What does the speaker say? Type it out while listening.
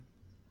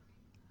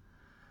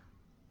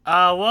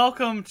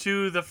Welcome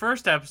to the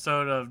first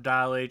episode of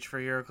Dial H for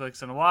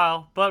HeroClix in a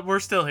while, but we're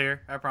still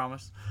here, I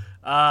promise.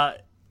 Uh,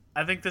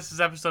 I think this is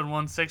episode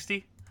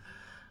 160.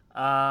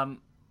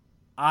 Um,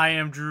 I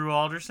am Drew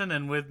Alderson,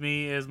 and with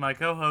me is my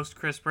co-host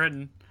Chris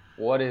Britton.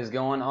 What is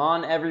going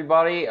on,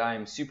 everybody?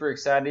 I'm super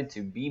excited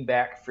to be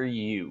back for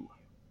you.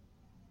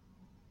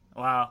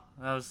 Wow,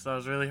 that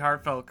was really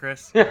heartfelt,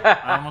 Chris.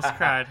 I almost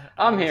cried.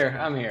 I'm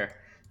here.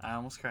 I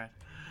almost cried.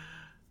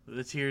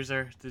 The tears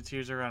are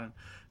running.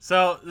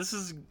 So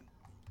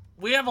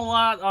we have a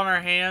lot on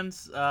our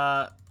hands.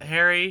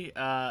 Harry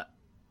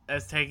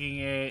is taking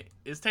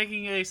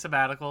a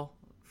sabbatical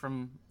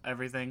from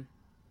everything,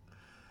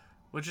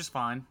 which is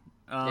fine.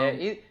 Yeah,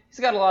 he's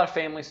got a lot of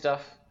family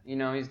stuff,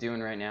 he's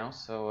doing right now.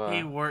 So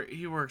he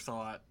works a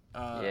lot.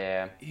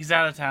 Yeah, he's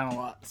out of town a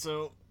lot.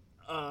 So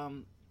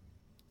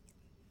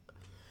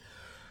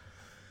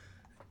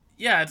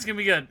yeah, it's gonna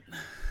be good.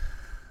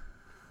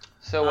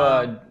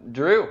 So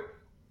Drew,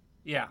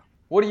 yeah,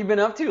 what have you been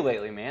up to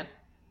lately, man?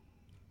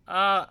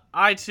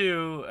 I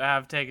too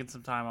have taken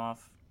some time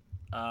off.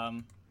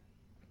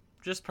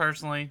 Just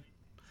personally.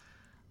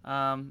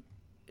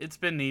 It's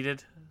been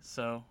needed,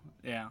 so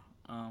yeah.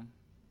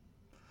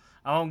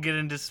 I won't get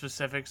into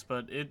specifics,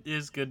 but it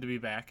is good to be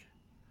back.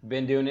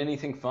 Been doing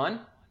anything fun?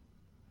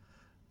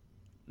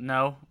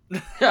 No.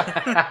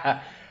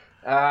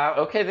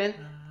 Okay then.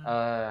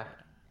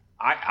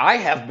 I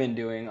have been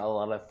doing a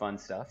lot of fun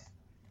stuff.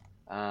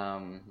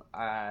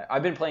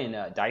 I've been playing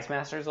Dice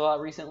Masters a lot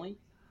recently.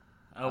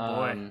 Oh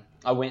boy.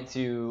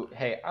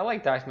 I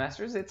like Dice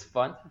Masters. It's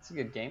fun. It's a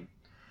good game.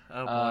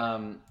 Oh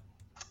boy.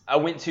 I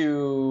went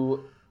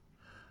to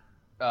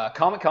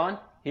Comic-Con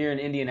here in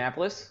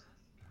Indianapolis.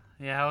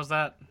 Yeah, how was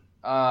that?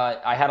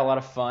 I had a lot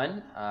of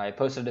fun. I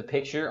posted a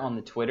picture on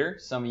the Twitter.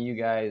 Some of you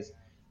guys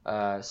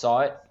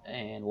saw it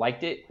and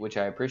liked it, which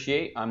I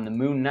appreciate. I'm the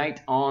Moon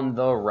Knight on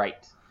the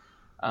right.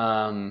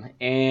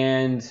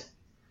 And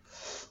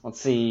let's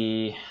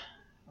see.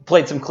 I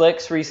played some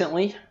Clicks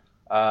recently,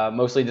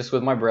 mostly just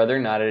with my brother,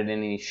 not at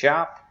any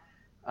shop.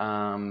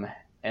 And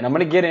I'm going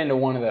to get into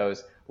one of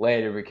those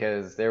later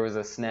because there was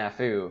a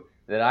snafu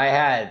that I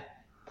had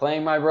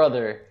playing my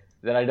brother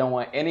that I don't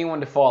want anyone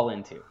to fall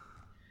into.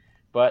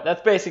 But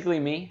that's basically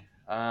me.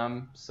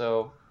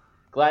 So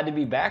glad to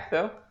be back,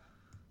 though.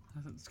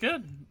 It's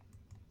good.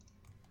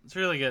 It's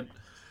really good.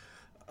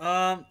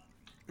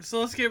 So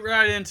let's get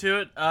right into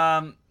it.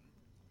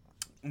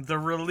 The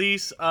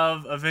release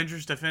of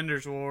Avengers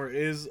Defenders War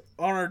is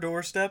on our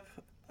doorstep.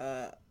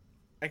 I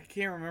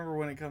can't remember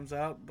when it comes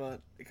out, but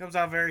it comes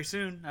out very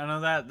soon. I know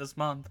that this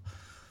month.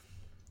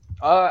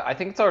 I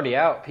think it's already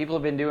out. People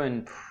have been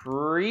doing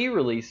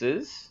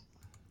pre-releases.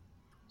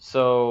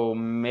 So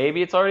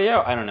maybe it's already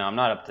out. I don't know. I'm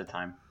not up to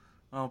time.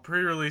 Well,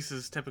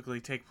 pre-releases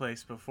typically take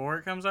place before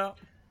it comes out.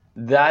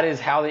 That is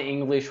how the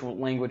English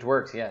language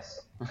works,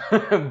 yes.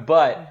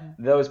 But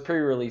those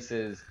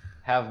pre-releases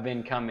have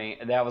been coming.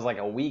 That was like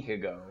a week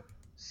ago.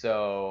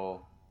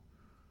 So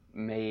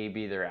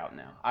maybe they're out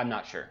now. I'm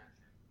not sure.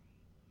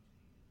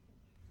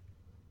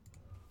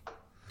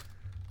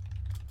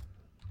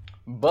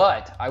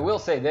 But I will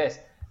say this: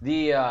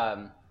 the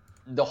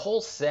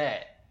whole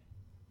set,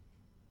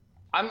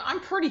 I'm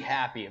pretty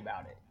happy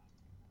about it.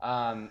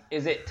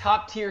 Is it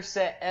top tier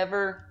set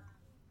ever?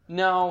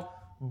 No,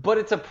 but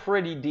it's a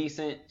pretty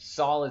decent,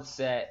 solid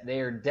set. They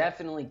are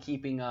definitely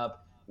keeping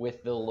up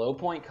with the low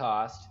point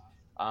cost.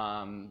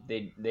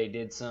 They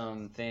did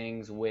some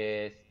things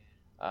with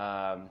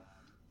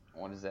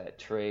what is that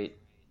trait?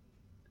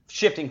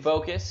 Shifting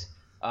focus.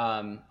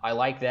 I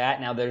like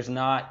that. Now there's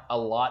not a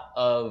lot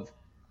of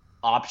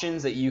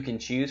options that you can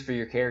choose for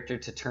your character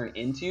to turn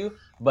into,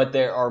 but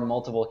there are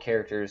multiple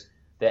characters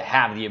that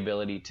have the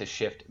ability to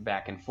shift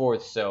back and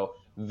forth. So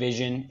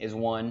Vision is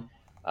one,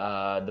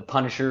 the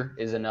Punisher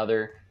is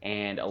another,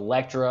 and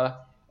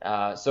Elektra.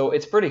 So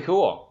it's pretty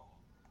cool.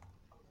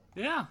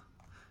 Yeah,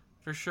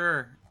 for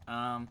sure.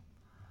 I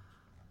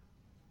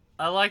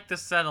like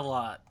this set a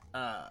lot.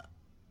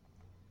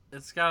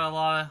 It's got a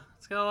lot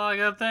of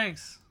good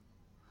things.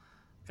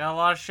 Got a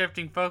lot of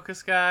shifting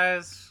focus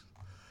guys.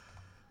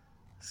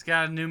 It's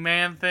got a new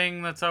man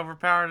thing that's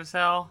overpowered as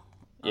hell.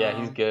 Yeah,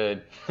 he's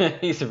good.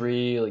 He's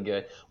really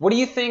good. What do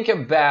you think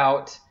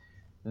about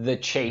the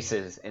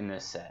chases in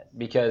this set?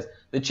 Because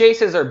the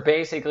chases are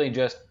basically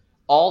just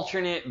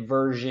alternate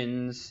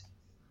versions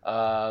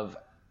of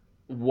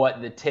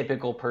what the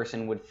typical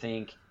person would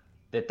think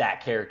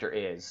that character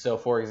is. So,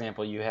 for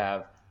example, you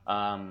have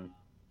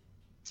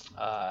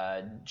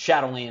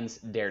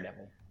Shadowlands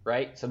Daredevil,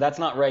 right? So that's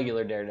not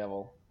regular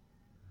Daredevil.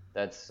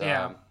 That's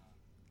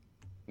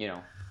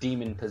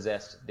demon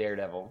possessed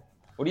Daredevil.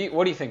 What do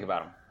you think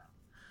about him?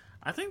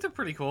 I think they're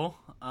pretty cool.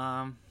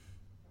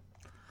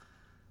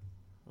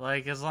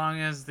 Like as long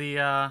as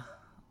the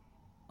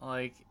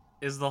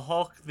is the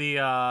Hulk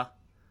the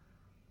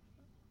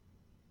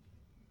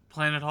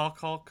Planet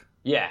Hulk?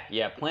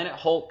 Yeah, Planet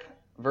Hulk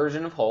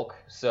version of Hulk.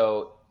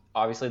 So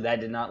obviously that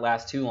did not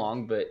last too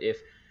long, but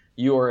if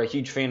you are a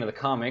huge fan of the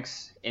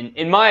comics,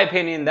 in my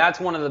opinion,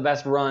 that's one of the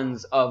best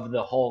runs of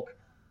the Hulk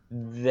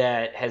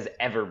that has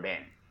ever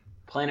been.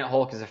 Planet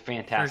Hulk is a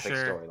fantastic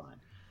sure.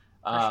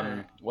 storyline.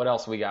 Sure. What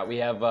else we got? We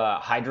have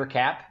Hydra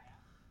Cap.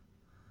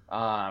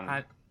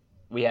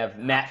 We have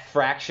Matt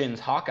Fraction's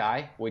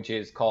Hawkeye, which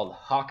is called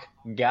Hawk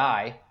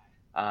Guy.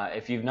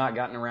 If you've not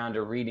gotten around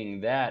to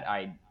reading that,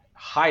 I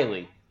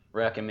highly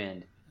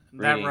recommend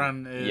reading. That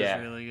run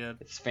is really good.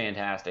 It's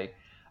fantastic.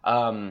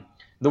 The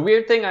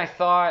weird thing I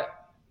thought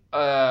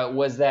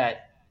was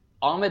that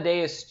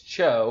Amadeus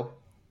Cho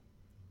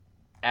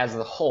as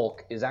the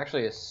Hulk is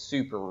actually a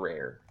super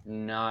rare,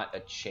 not a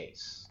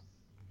chase.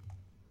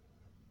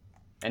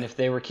 And if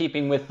they were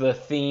keeping with the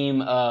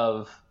theme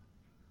of,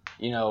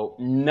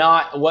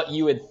 not what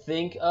you would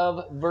think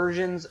of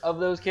versions of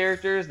those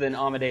characters, then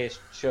Amadeus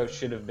Cho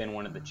should have been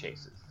one of the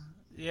chases.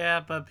 Yeah,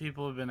 but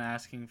people have been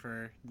asking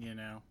for,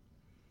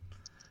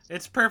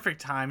 It's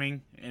perfect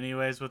timing,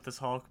 anyways, with this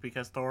Hulk,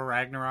 because Thor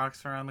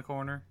Ragnarok's around the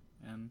corner,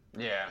 and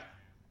yeah,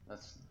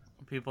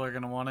 people are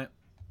going to want it.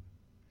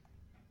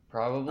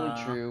 Probably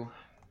true.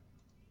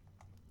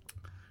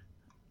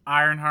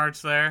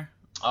 Ironheart's there.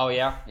 Oh,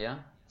 yeah.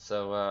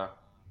 So,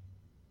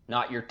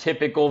 not your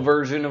typical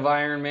version of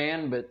Iron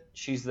Man, but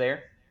she's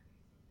there.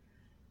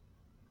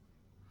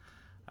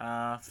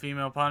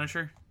 Female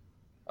Punisher.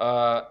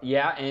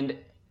 Yeah, and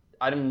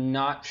I'm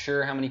not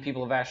sure how many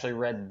people have actually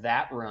read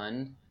that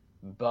run,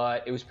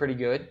 but it was pretty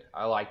good.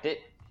 I liked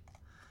it.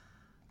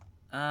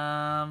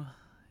 And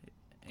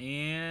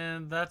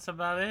that's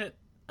about it.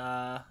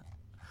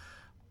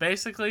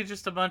 Basically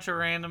just a bunch of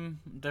random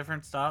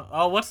different stuff.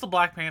 Oh, what's the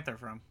Black Panther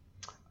from?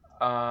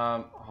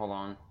 Hold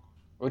on.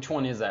 Which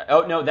one is that?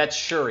 Oh, no, that's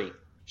Shuri.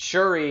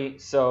 Shuri,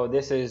 so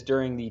this is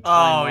during the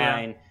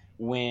timeline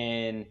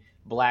when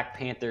Black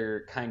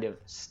Panther kind of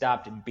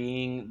stopped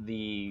being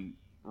the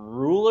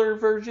ruler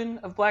version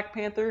of Black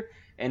Panther,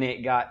 and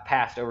it got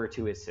passed over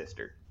to his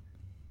sister.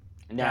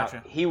 Now,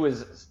 Gotcha. he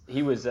was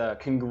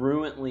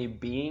congruently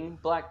being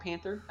Black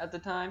Panther at the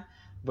time,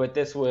 but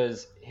this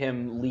was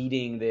him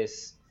leading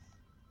this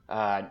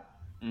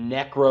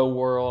necro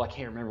world. I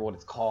can't remember what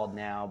it's called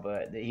now,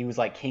 but he was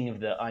like king of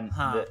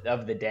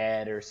the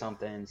dead or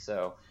something.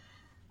 So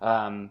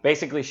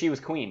basically, she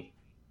was queen.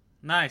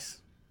 Nice.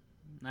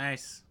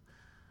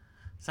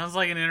 Sounds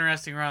like an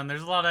interesting run.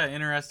 There's a lot of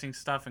interesting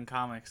stuff in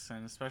comics,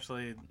 and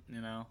especially,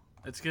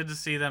 it's good to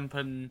see them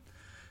putting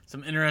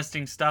some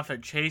interesting stuff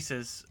at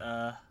chases,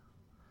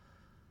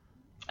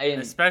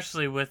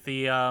 especially with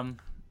the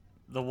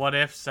What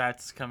If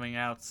sets coming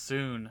out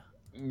soon.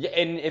 Yeah,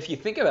 and if you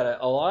think about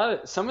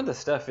it, some of the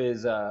stuff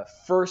is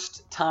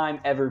first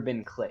time ever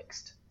been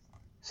clixed.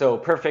 So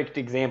perfect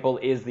example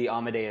is the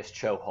Amadeus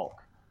Cho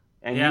Hulk,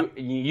 and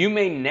you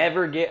may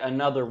never get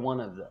another one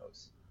of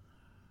those.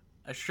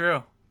 That's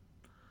true.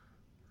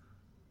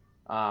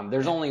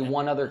 There's only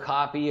one other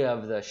copy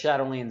of the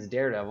Shadowlands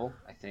Daredevil,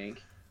 I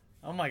think.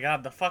 Oh my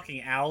god, the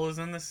fucking owl is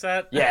in this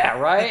set? Yeah,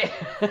 right?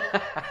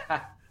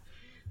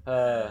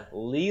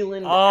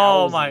 Leland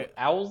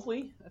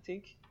Owlsley, I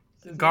think.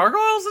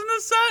 Gargoyles in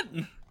this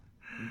set?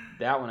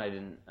 That one I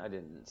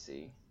didn't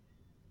see.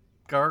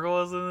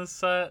 Gargoyles in this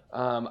set?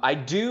 I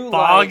do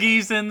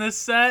Foggy's in this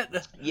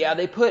set? Yeah,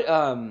 they put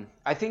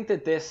I think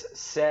that this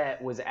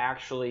set was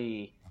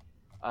actually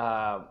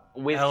WizKids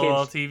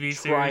TV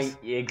series.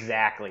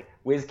 Exactly.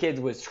 WizKids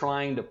was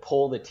trying to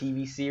pull the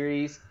TV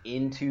series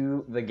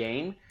into the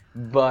game,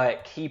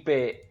 but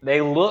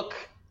they look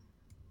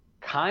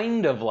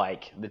kind of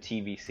like the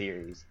TV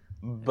series,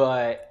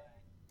 but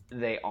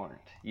they aren't.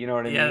 You know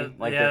what I mean?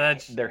 Like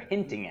they're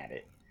hinting at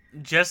it.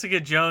 Jessica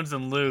Jones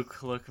and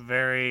Luke look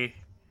very...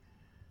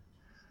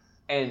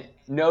 And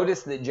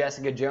notice that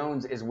Jessica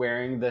Jones is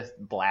wearing the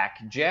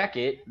black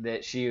jacket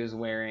that she was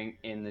wearing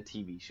in the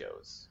TV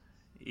shows.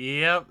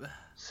 Yep.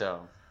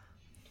 So,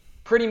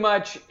 pretty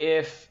much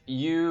if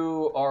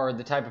you are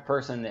the type of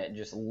person that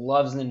just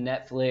loves the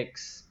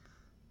Netflix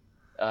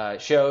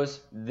shows,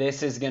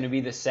 this is going to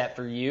be the set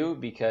for you,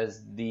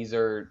 because these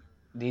are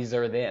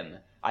them.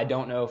 I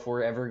don't know if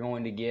we're ever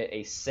going to get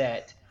a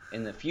set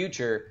in the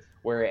future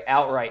where it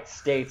outright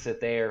states that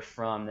they are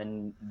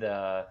from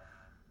the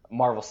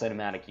Marvel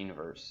Cinematic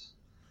Universe.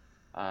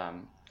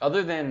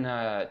 Other than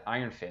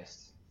Iron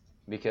Fist,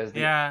 because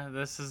the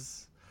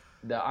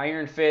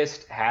Iron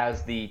Fist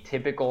has the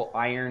typical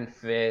Iron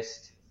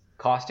Fist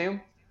costume.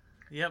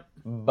 Yep.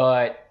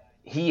 But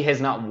he has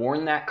not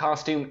worn that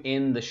costume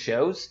in the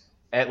shows,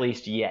 at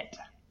least yet.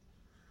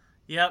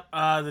 Yep.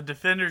 The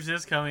Defenders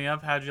is coming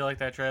up. How'd you like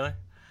that trailer?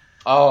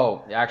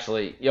 Oh,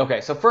 actually,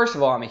 okay. So first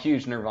of all, I'm a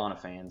huge Nirvana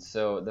fan.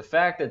 So the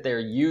fact that they're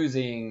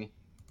using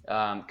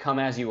 "Come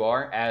As You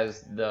Are"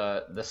 as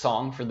the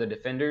song for the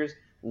Defenders,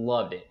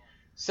 loved it.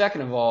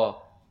 Second of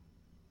all,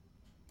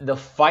 the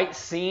fight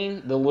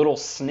scene, the little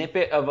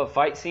snippet of a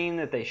fight scene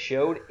that they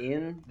showed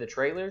in the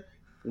trailer,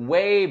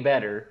 way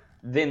better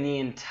than the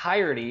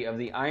entirety of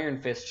the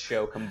Iron Fist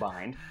show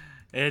combined.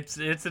 It's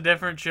a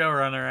different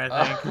showrunner,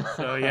 I think.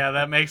 So yeah,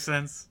 that makes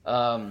sense.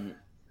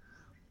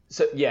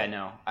 So yeah,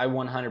 no, I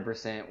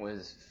 100%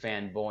 was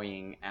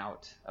fanboying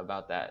out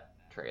about that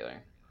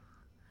trailer.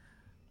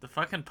 The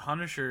fucking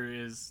Punisher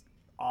is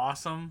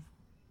awesome.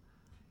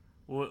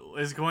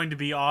 is going to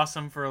be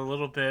awesome for a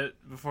little bit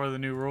before the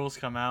new rules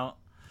come out.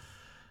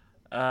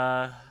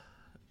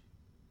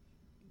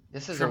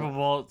 This is Triple a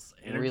bolts,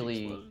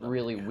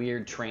 really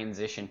weird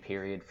transition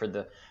period for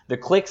the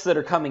clicks that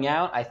are coming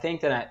out. I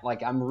think that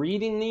I'm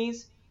reading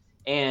these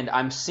and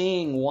I'm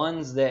seeing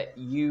ones that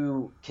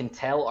you can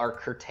tell are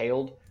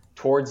curtailed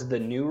towards the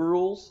new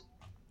rules,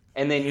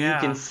 and then you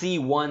can see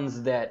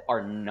ones that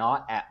are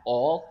not at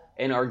all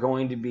and are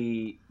going to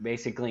be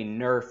basically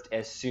nerfed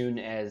as soon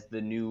as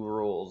the new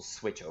rules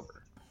switch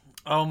over.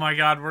 Oh my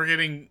god, we're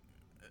getting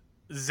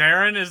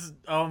Zarin is.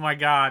 Oh my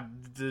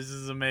god, this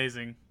is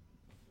amazing.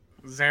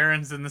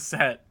 Zarin's in the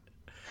set.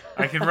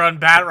 I can run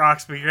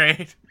Batrocs, be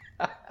great.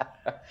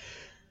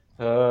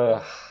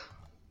 Batroc.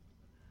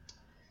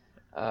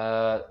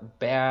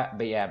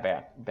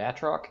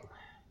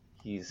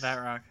 He's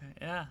Batroc,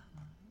 yeah.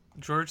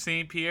 George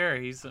St. Pierre,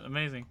 he's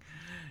amazing.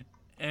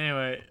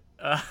 Anyway,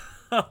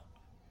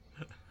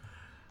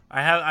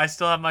 I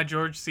still have my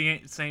George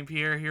St.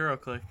 Pierre hero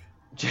click.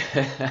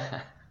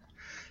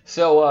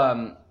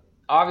 So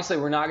obviously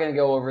we're not going to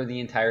go over the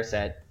entire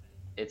set.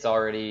 It's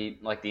already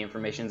the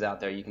information's out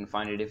there. You can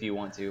find it if you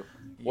want to.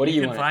 What do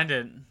you want? Find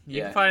it.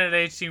 You can find it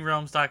at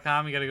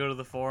hteamrealms.com. You got to go to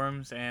the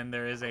forums, and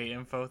there is a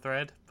info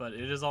thread, but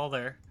it is all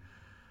there.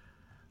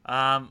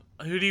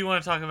 Who do you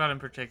want to talk about in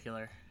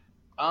particular?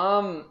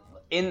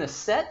 In the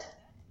set?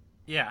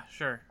 Yeah,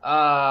 sure.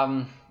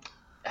 How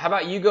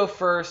about you go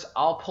first?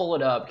 I'll pull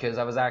it up because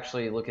I was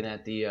actually looking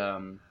at the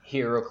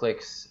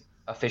HeroClix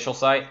official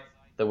site,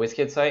 the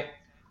WizKid site,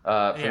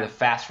 for the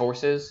Fast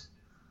Forces.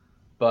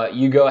 But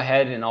you go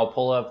ahead and I'll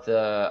pull up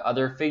the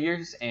other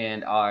figures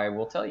and I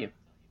will tell you.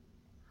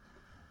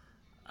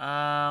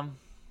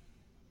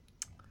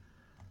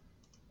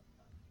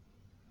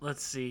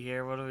 Let's see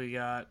here. What do we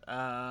got?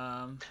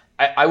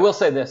 I will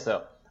say this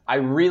though. I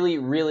really,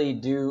 really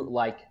do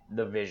like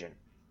the Vision.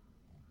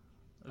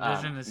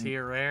 Vision, is he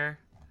a rare?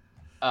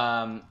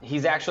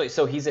 He's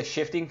a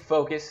shifting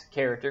focus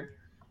character,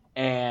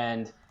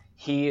 and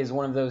he is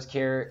one of those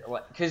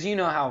because you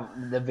know how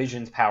the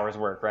Vision's powers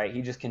work, right?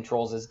 He just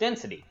controls his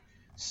density.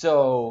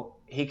 So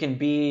he can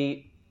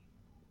be,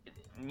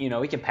 he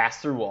can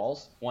pass through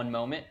walls one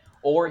moment,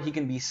 or he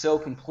can be so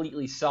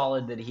completely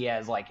solid that he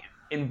has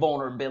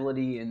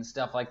invulnerability and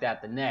stuff like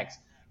that the next.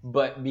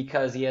 But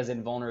because he has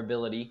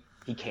invulnerability,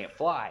 he can't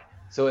fly.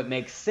 So it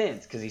makes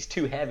sense because he's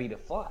too heavy to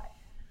fly.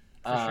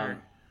 For sure.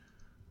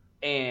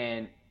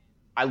 And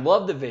I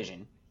love the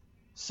Vision.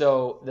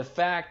 So the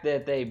fact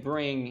that they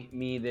bring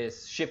me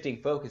this shifting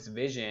focus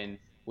Vision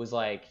was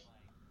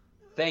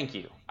thank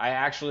you.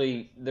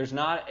 There's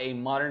not a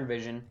modern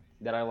Vision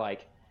that I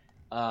like.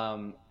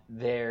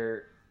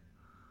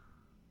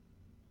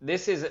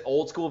 This is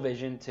old school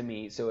Vision to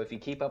me. So if you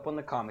keep up on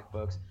the comic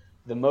books,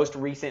 the most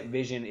recent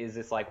Vision is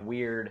this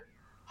weird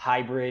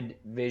hybrid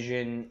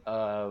Vision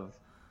of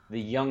the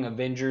Young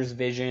Avengers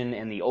Vision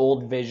and the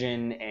old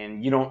Vision,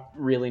 and you don't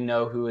really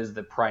know who is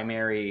the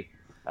primary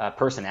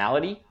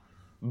personality.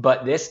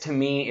 But this to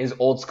me is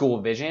old school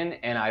Vision,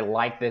 and I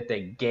like that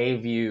they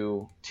gave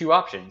you two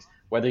options,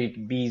 whether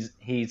he's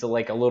a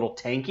little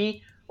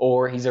tanky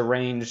or he's a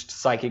ranged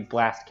psychic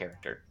blast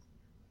character.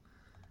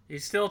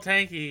 He's still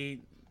tanky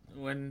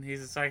when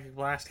he's a psychic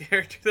blast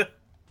character.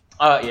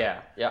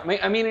 Yeah.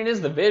 I mean, it is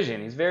the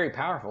Vision. He's very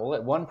powerful.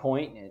 At one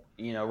point,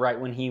 right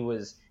when he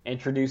was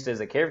introduced as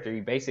a character,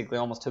 he basically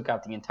almost took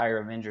out the entire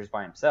Avengers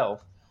by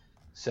himself.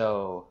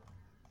 So,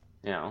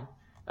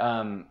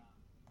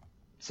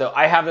 so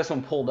I have this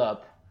one pulled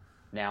up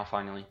now.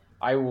 Finally,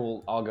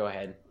 I'll go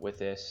ahead with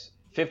this.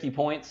 50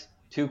 points,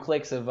 2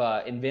 clicks of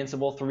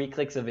Invincible, 3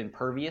 clicks of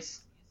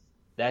Impervious.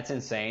 That's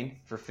insane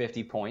for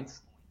 50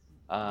 points.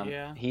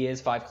 He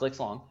is 5 clicks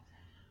long.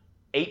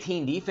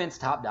 18 defense,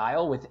 top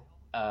dial with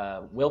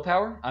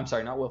willpower. I'm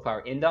sorry, not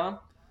willpower. Indom.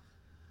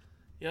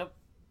 Yep.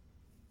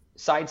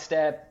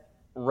 Sidestep,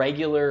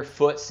 regular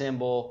foot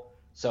symbol.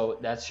 So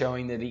that's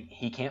showing that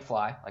he can't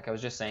fly, like I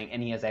was just saying,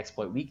 and he has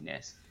exploit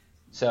weakness.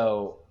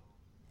 So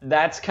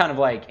that's kind of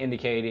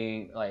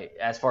indicating,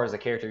 as far as the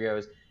character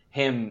goes,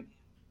 him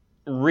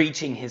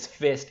reaching his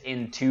fist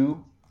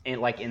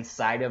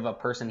inside of a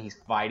person he's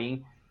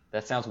fighting.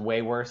 That sounds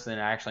way worse than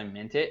I actually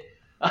meant it.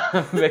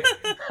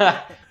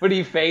 But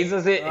he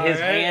phases his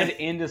hand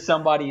into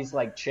somebody's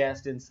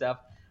chest and stuff,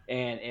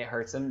 and it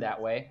hurts him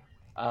that way.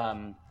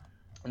 And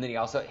then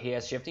he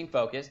has shifting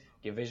focus.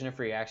 Give Vision a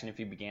free action if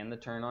you began the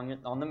turn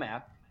on the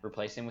map.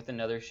 Replace him with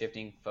another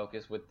shifting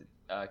focus with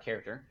the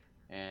character.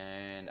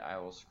 And I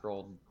will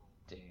scroll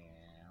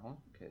down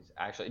because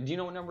actually, do you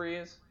know what number he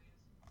is?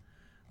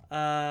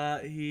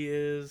 He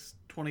is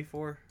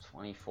 24.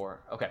 24.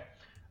 Okay.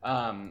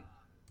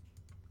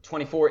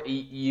 24,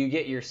 you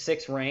get your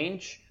 6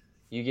 range,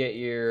 you get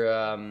your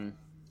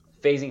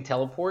phasing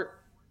teleport,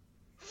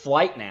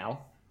 flight now,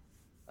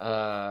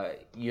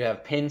 you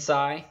have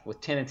Pinsai with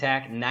 10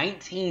 attack,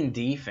 19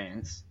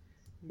 defense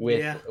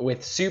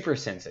with super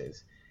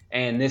senses,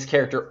 and this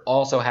character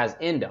also has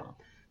Indom.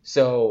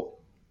 So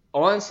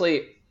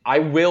honestly, I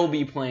will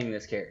be playing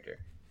this character.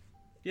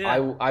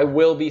 Yeah. I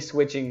will be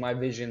switching my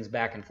visions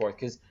back and forth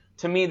because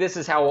to me this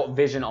is how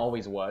Vision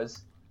always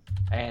was,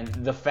 and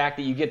the fact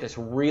that you get this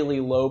really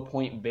low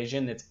point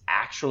Vision that's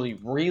actually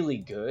really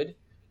good,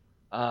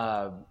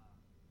 uh,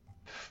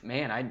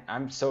 man,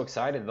 I'm so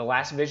excited. The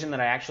last Vision that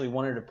I actually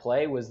wanted to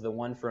play was the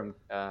one from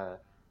I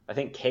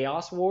think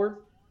Chaos War,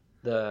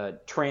 the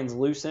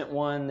translucent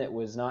one that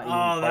was not even Oh,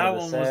 part of that the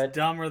one was set.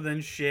 dumber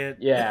than shit.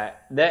 Yeah,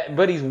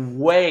 but he's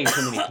way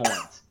too many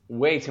points.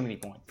 Way too many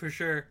points. For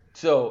sure.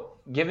 So,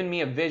 giving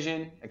me a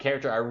Vision, a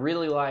character I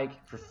really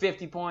like, for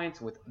 50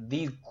 points with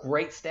these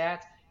great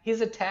stats,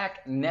 his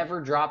attack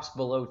never drops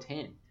below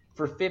 10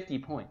 for 50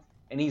 points.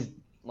 And he's,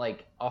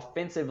 like,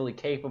 offensively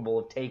capable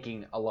of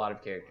taking a lot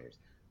of characters.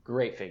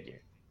 Great figure.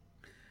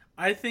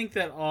 I think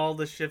that all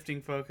the shifting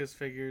focus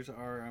figures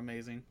are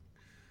amazing.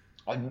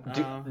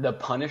 Dude, the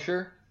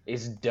Punisher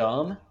is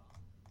dumb.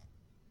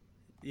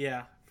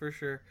 Yeah, for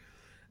sure.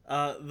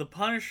 The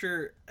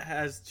Punisher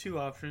has two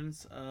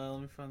options.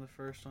 Let me find the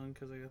first one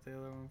because I got the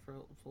other one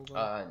pulled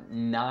up.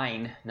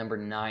 Number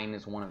 9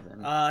 is one of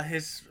them.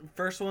 His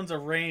first one's a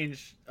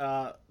range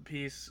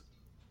piece.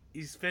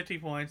 He's 50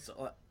 points.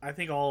 I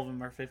think all of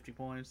them are 50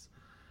 points.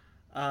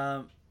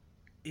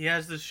 He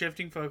has the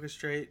shifting focus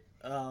trait,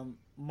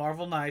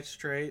 Marvel Knights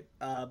trait.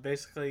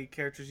 Basically,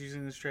 characters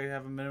using this trait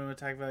have a minimum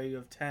attack value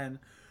of 10,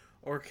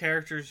 or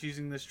characters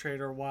using this trait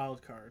are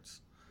wild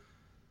cards.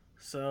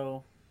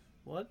 So,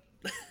 what?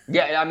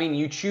 Yeah, I mean,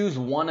 you choose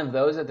one of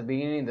those at the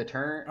beginning of the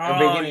turn, or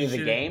Oh, beginning of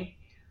the game.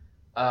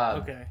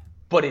 Okay.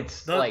 But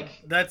it's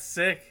that's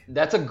sick.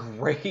 That's a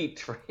great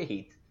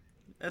trait.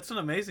 That's an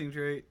amazing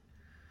trait.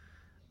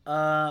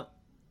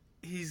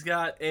 He's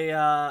got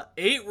a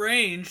 8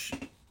 range,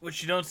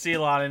 which you don't see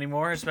a lot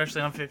anymore,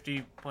 especially on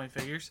 50-point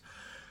figures.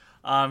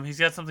 He's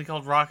got something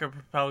called Rocket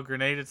Propelled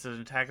Grenade. It's an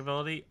attack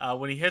ability.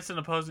 When he hits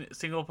an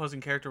single opposing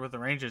character with a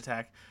ranged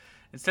attack,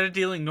 instead of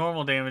dealing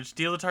normal damage,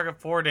 deal the target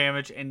 4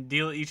 damage and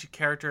deal each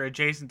character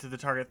adjacent to the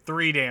target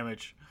 3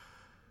 damage.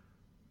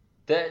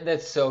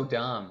 That's so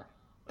dumb.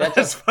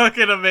 That's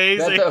fucking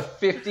amazing. That's a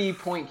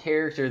 50-point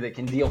character that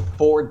can deal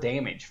 4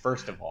 damage,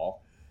 first of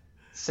all.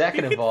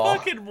 Second of all,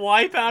 fucking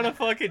wipe out a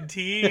fucking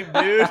team,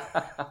 dude.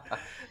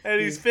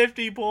 And he's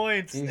 50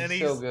 points. He's and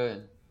so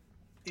good.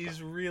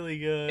 He's really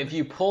good. If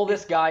you pull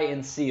this guy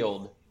in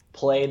sealed,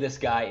 play this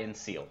guy in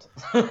sealed.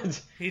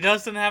 He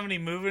doesn't have any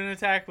movement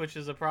attack, which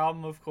is a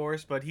problem, of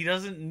course, but he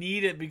doesn't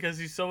need it because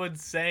he's so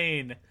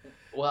insane.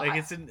 Well,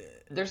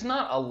 there's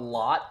not a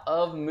lot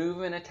of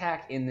movement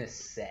attack in this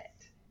set.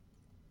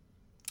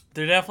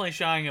 They're definitely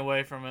shying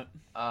away from it.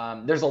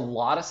 There's a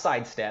lot of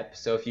sidestep,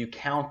 so if you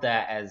count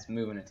that as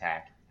movement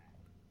attack.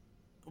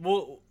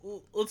 Well,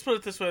 let's put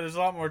it this way. There's a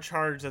lot more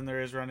charge than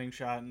there is running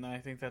shot, and I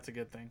think that's a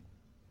good thing.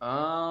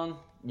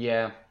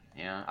 Yeah.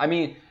 I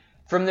mean,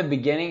 from the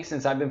beginning,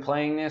 since I've been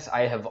playing this,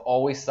 I have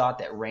always thought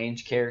that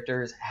range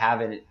characters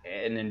have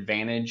an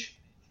advantage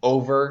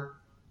over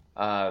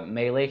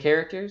melee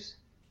characters.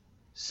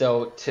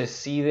 So to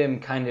see them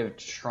kind of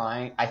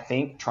trying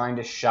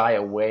to shy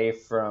away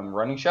from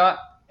running shot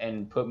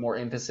and put more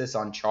emphasis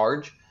on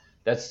charge,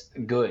 that's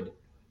good.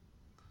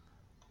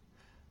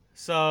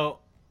 So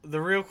the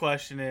real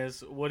question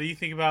is, what do you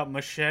think about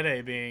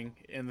Machete being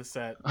in the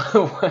set?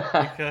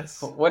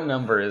 Because what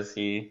number is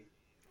he?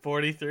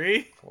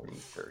 43?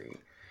 43.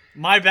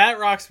 My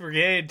Batrocks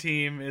Brigade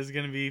team is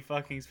going to be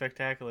fucking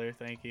spectacular,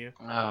 thank you.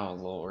 Oh,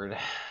 Lord.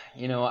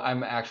 You know, I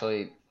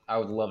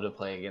would love to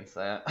play against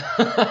that.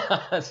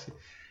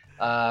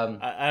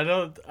 I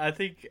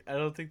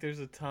don't think there's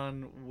a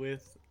ton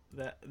with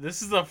that.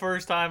 This is the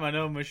first time I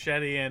know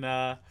Machete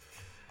and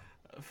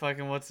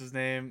fucking what's his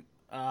name?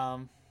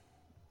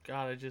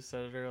 God, I just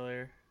said it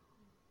earlier.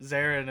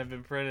 Zarin have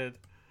been printed.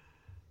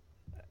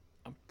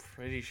 I'm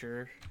pretty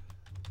sure.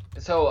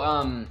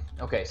 So,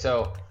 okay,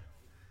 so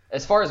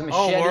as far as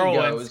Machete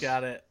goes,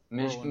 got it.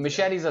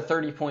 Machete's a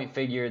 30-point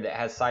figure that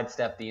has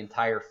sidestepped the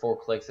entire 4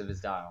 clicks of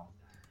his dial.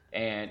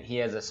 And he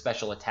has a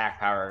special attack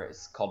power.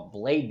 It's called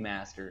Blade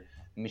Master.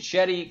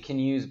 Machete can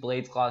use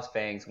Blades, Claws,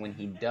 Fangs. When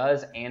he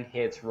does and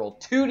hits, roll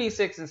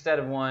 2d6 instead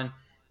of 1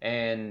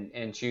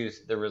 and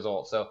choose the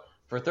result. So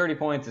for 30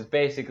 points, it's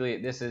basically,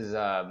 this is,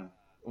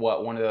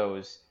 one of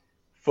those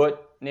foot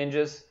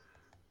ninjas?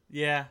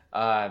 Yeah.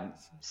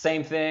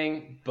 Same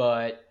thing,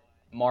 but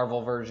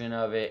Marvel version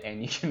of it,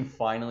 and you can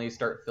finally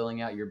start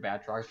filling out your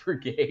Batroc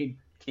Brigade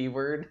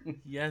keyword.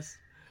 Yes.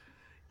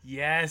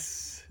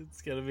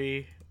 It's going to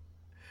be...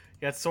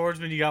 You got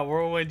Swordsman, you got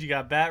Whirlwind, you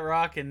got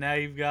Batroc, and now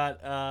you've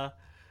got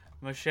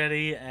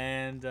Machete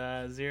and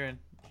Zarin.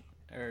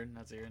 Or,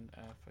 not Zarin,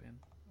 fucking,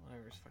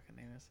 whatever his fucking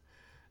name is.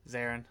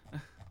 Zarin.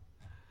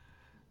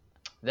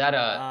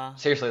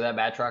 Seriously, that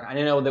Batroc, I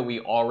know that we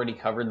already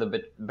covered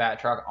the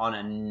Batroc on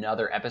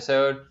another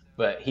episode,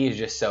 but he is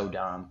just so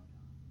dumb.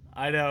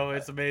 I know,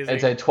 it's amazing.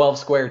 It's a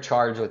 12-square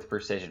charge with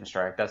Precision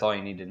Strike. That's all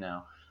you need to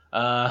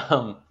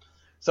know.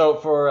 So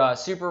for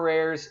super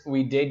rares,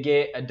 we did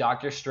get a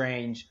Doctor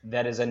Strange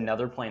that is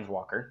another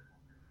Planeswalker.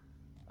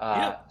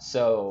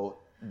 So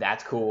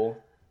that's cool.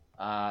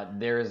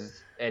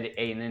 There's an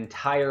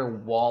entire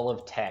wall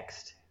of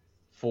text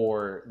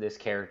for this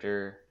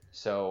character.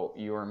 So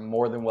you are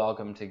more than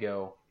welcome to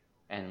go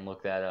and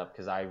look that up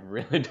because I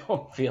really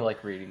don't feel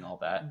like reading all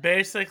that.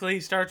 Basically, he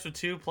starts with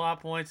 2 plot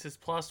points. His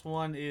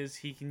 +1 is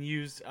he can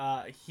use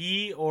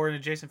he or an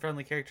adjacent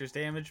friendly character's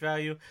damage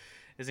value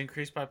is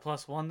increased by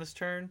 +1 this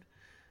turn,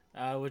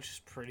 which is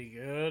pretty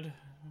good.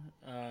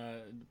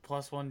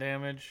 +1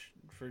 damage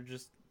for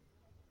just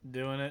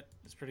doing it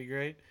is pretty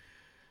great.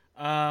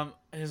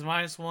 His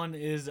 -1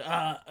 is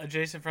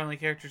adjacent friendly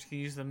characters can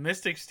use the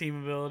Mystic's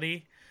team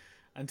ability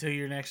until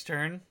your next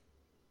turn.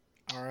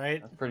 All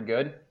right. That's pretty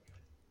good.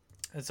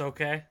 That's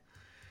okay.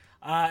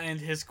 And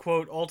his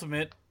quote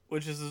ultimate,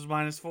 which is his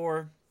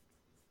 -4.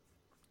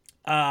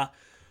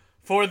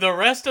 For the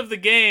rest of the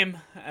game,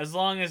 as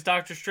long as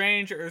Doctor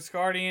Strange or Earth's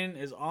Guardian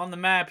is on the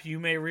map, you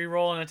may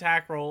re-roll an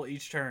attack roll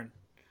each turn.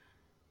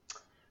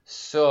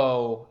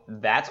 So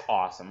that's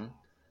awesome.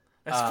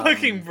 That's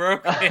fucking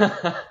broken.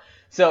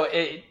 So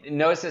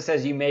notice it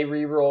says you may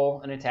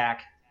re-roll an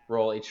attack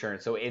roll each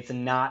turn. So it's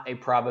not a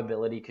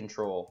probability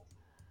control.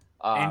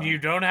 And you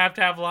don't have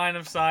to have line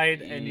of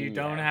sight, and you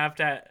don't have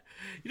to have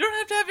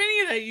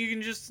any of that. You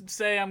can just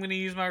say, I'm going to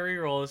use my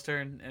reroll this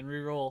turn, and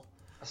reroll.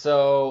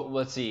 So,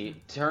 let's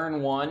see.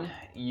 Turn 1,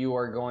 you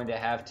are going to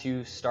have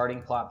 2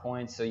 starting plot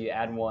points, so you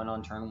add 1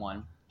 on turn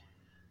 1.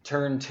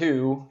 Turn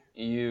 2,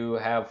 you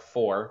have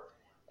 4.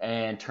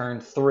 And turn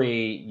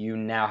 3, you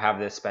now have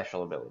this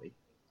special ability.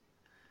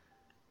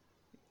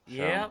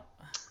 Yep.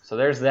 So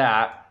there's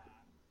that.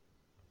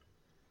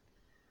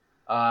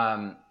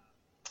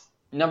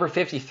 Number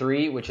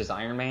 53, which is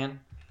Iron Man,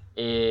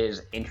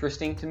 is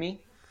interesting to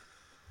me.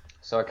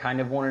 So I kind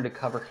of wanted to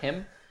cover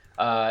him.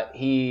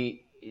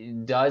 He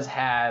does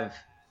have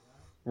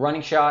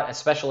running shot, a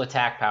special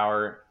attack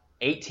power,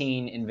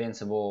 18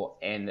 invincible,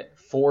 and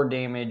 4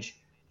 damage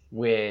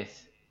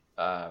with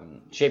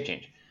shape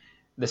change.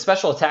 The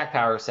special attack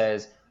power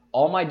says,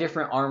 all my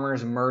different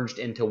armors merged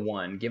into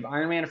one. Give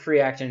Iron Man a free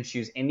action and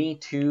choose any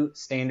 2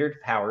 standard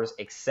powers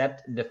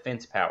except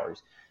defense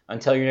powers.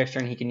 Until your next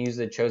turn, he can use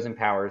the chosen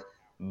powers,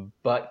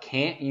 but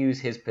can't use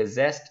his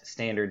possessed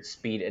standard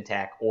speed,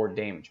 attack, or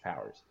damage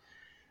powers.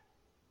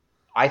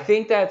 I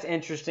think that's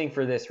interesting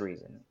for this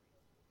reason.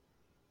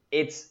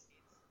 It's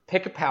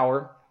pick a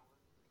power.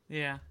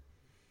 Yeah.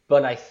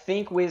 But I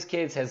think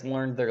WizKids has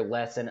learned their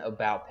lesson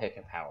about pick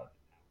a power.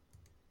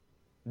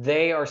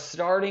 They are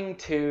starting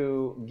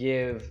to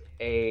give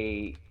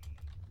a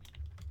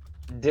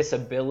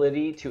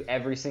disability to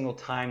every single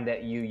time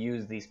that you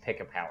use these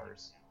pick a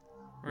powers.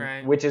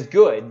 Right. Which is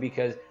good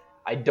because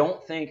I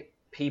don't think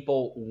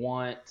people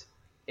want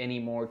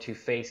anymore to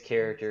face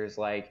characters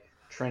like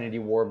Trinity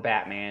War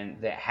Batman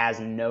that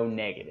has no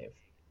negative.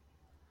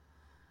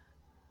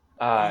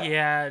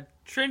 Yeah,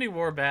 Trinity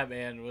War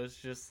Batman was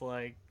just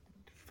like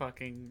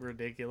fucking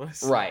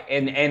ridiculous. Right,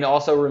 and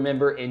also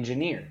remember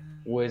Engineer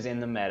was in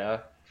the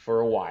meta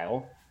for a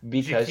while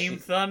because Jakeem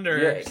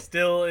Thunder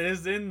still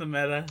is in the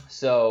meta.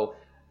 So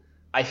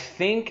I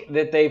think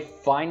that they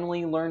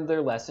finally learned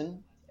their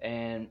lesson,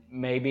 and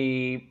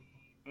maybe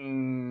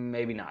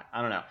not.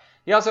 I don't know.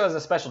 He also has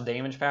a special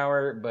damage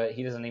power, but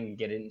he doesn't even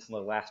get it until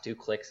the last 2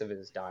 clicks of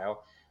his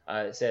dial.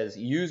 It says,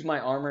 use my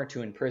armor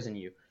to imprison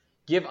you.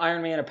 Give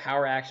Iron Man a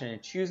power action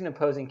and choose an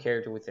opposing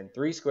character within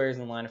 3 squares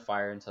in the line of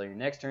fire until your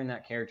next turn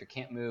that character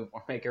can't move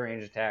or make a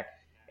ranged attack,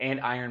 and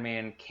Iron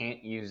Man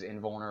can't use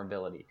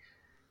invulnerability.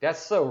 That's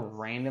so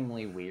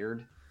randomly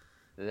weird.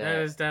 That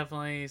is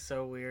definitely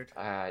so weird.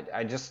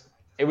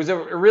 It was a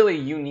really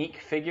unique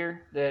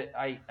figure that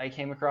I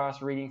came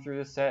across reading through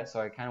this set,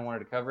 so I kind of wanted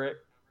to cover it.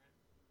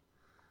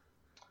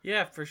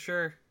 Yeah, for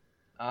sure.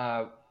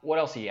 What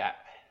else you got?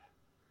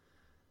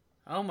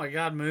 Oh my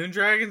god,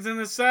 Moondragon's in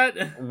the set?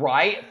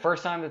 Right?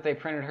 First time that they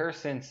printed her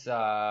since,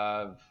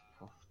 what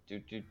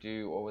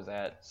was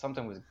that?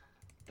 Something was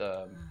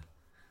the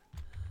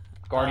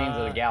Guardians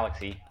of the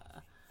Galaxy.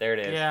 There it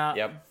is. Yeah.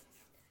 Yep.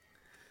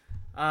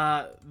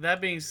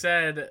 That being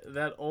said,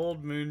 that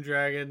old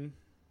Moondragon...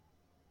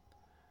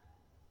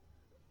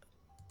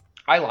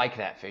 I like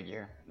that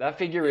figure. That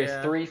figure is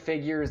 3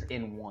 figures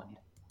in 1.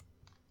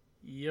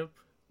 Yep.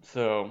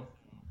 So,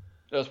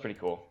 that was pretty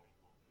cool.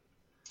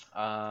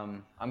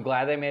 I'm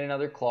glad they made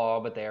another Claw,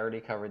 but they already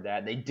covered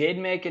that. They did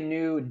make a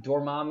new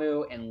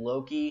Dormammu and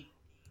Loki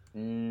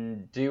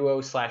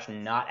duo /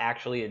 not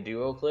actually a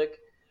duo click.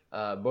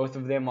 Both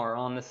of them are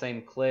on the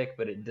same click,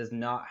 but it does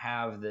not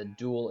have the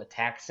dual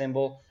attack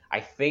symbol.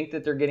 I think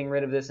that they're getting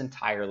rid of this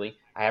entirely.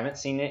 I haven't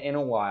seen it in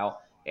a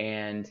while,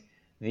 and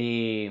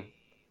the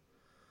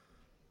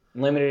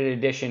limited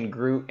edition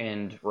Groot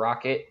and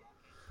Rocket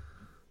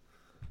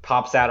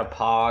pops out a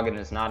Pog and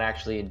is not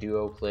actually a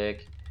duo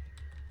click.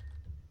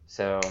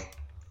 So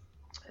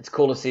it's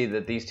cool to see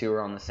that these 2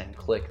 are on the same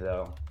click,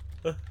 though.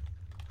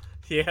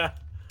 Yeah.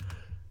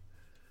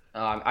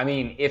 I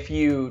mean, if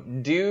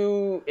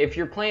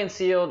you're playing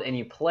sealed and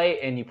you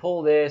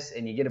pull this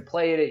and you get to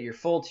play it at your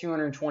full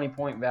 220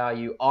 point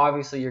value,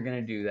 obviously you're going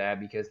to do that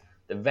because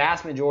the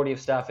vast majority of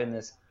stuff in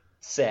this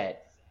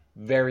set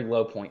very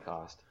low point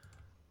cost.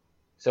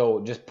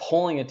 So just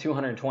pulling a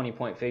 220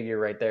 point figure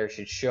right there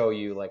should show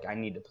you like I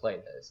need to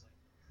play this.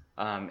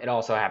 It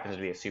also happens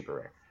to be a super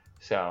rare.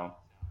 So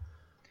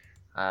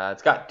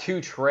it's got 2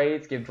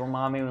 traits. Give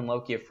Dormammu and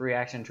Loki a free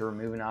action to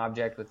remove an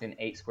object within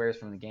 8 squares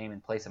from the game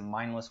and place a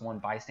 -1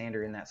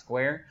 bystander in that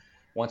square.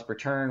 Once per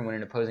turn, when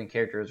an opposing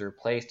character is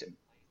replaced,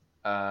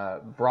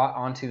 brought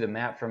onto the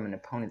map from an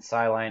opponent's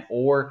sideline,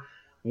 or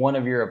one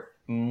or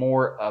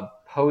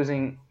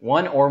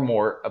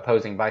more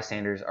opposing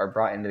bystanders are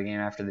brought into the game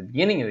after the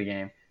beginning of the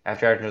game.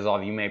 After action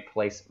resolve, you may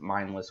place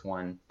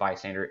 -1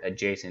 bystander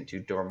adjacent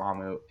to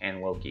Dormammu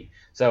and Loki.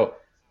 So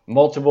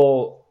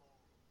multiple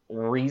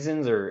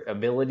reasons or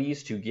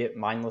abilities to get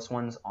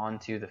 -1s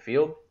onto the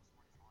field.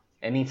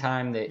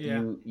 Anytime that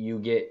you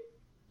get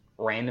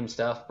random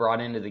stuff brought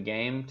into the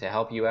game to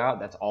help you out,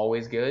 that's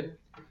always good.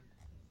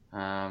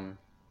 And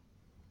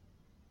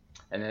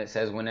then it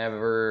says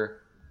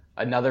whenever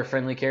another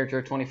friendly character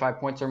of 25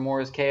 points or more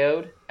is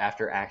KO'd,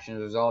 after action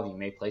is resolved, you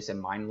may place a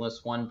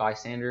 -1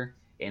 bystander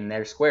in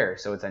their square.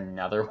 So it's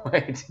another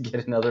way to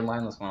get another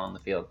 -1 on the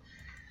field.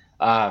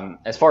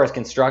 As far as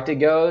constructed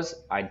goes,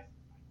 I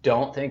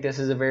don't think this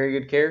is a very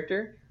good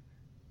character,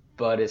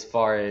 but as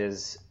far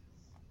as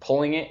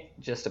pulling it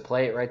just to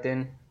play it right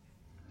then,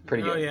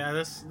 pretty good. Oh yeah,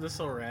 this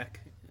will wreck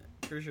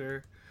for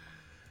sure.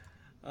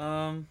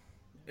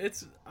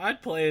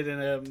 I'd play it in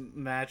a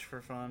match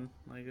for fun.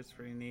 Like, it's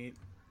pretty neat.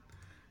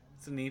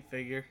 It's a neat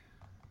figure.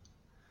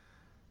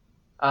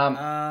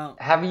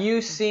 Have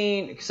you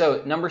seen?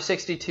 So number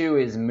 62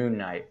 is Moon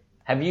Knight.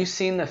 Have you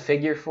seen the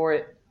figure for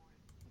it?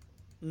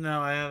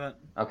 No, I haven't.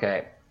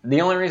 Okay.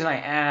 The only reason I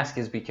ask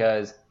is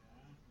because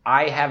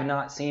I have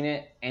not seen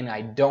it, and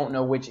I don't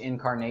know which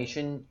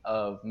incarnation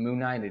of Moon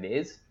Knight it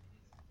is.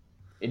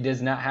 It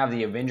does not have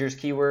the Avengers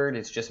keyword.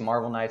 It's just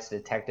Marvel Knights,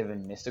 Detective,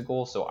 and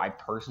Mystical, so I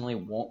personally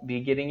won't be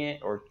getting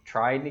it or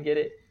trying to get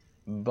it,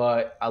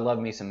 but I love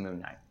me some Moon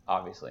Knight,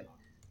 obviously.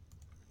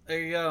 There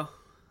you go.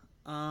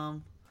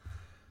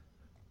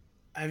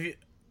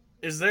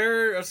 Is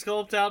there a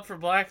sculpt out for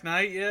Black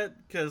Knight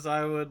yet? Because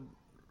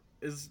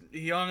is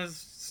he on his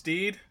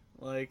steed?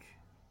 Like,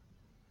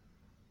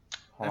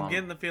 I'm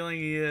getting the feeling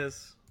he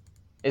is.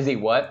 Is he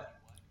what?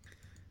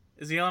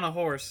 Is he on a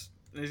horse?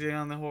 Is he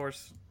on the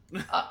horse?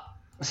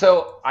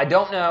 So I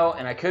don't know,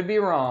 and I could be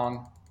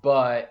wrong,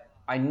 but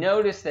I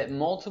noticed that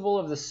multiple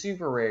of the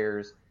super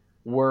rares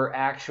were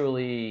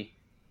actually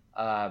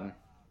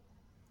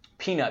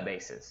peanut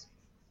bases.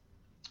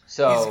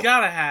 So he's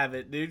gotta have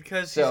it, dude,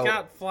 because he's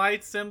got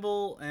flight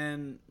symbol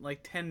and like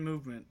 10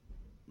 movement.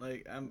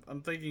 Like,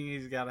 I'm thinking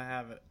he's gotta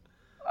have it.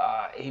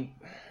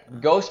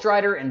 Ghost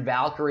Rider and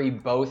Valkyrie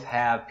both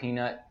have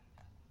peanut,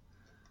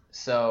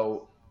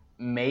 so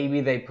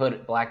maybe they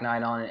put Black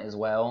Knight on it as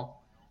well.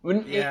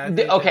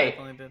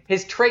 Okay,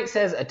 his trait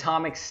says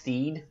Atomic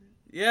Steed.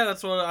 Yeah,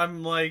 that's what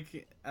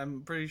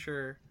I'm pretty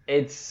sure.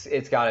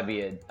 It's got to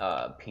be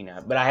a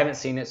peanut, but I haven't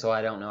seen it, so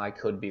I don't know. I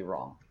could be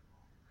wrong.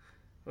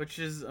 Which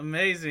is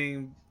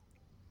amazing.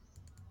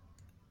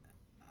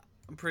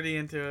 I'm pretty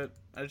into it.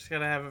 I just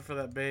gotta have it for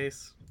that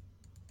base.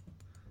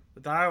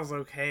 The dial's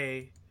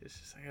okay. It's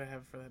just I gotta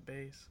have it for that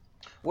base.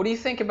 What do you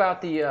think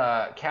about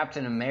the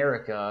Captain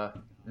America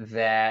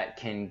that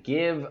can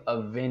give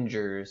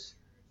Avengers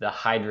the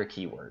Hydra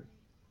keyword?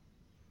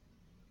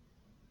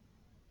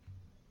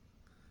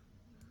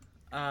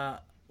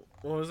 What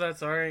was that?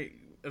 Sorry.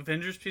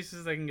 Avengers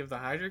pieces that can give the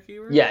Hydra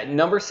keyword? Yeah,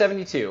 number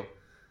 72.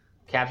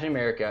 Captain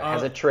America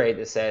has a trait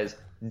that says,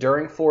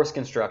 during force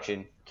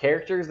construction,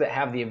 characters that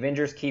have the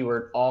Avengers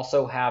keyword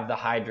also have the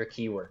Hydra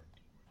keyword.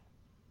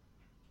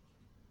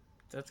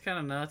 That's kind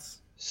of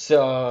nuts.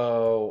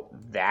 So,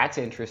 that's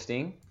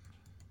interesting.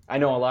 I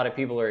know a lot of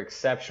people are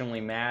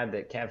exceptionally mad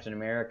that Captain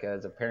America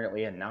is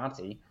apparently a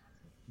Nazi,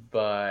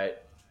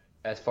 but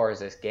as far as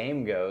this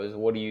game goes,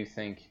 what do you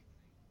think?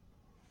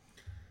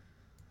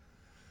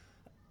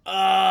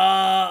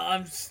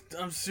 I'm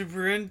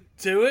super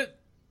into it.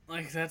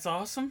 Like, that's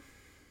awesome.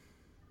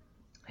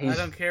 I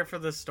don't care for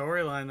the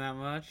storyline that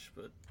much,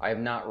 but I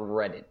have not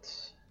read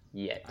it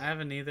yet. I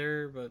haven't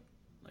either, but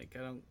like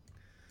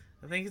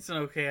I think it's an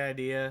okay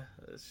idea.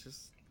 It's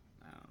just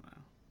I don't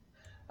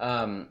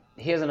know.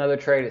 He has another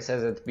trait. It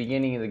says at the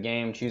beginning of the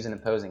game, choose an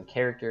opposing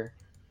character.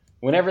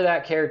 Whenever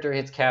that character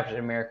hits Captain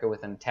America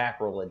with an attack,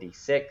 roll a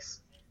d6.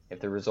 If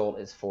the result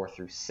is 4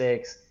 through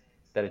 6,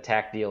 that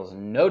attack deals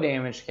no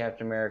damage to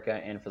Captain America,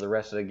 and for the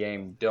rest of the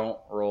game, don't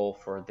roll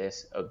for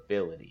this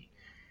ability.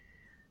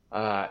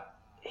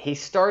 He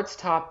starts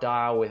top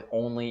dial with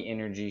only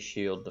energy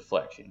shield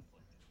deflection.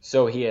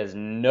 So he has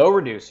no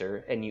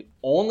reducer, and you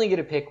only get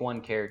to pick one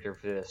character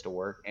for this to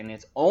work, and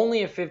it's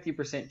only a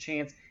 50%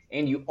 chance,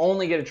 and you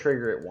only get to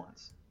trigger it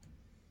once.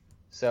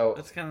 So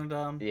that's kind of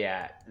dumb.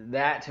 Yeah,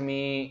 that to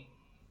me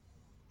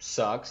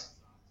sucks.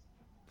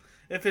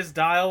 If his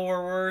dial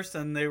were worse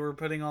and they were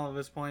putting all of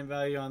his point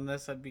value on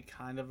this, I'd be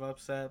kind of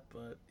upset,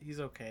 but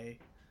he's okay.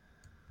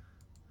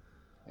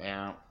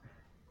 Yeah.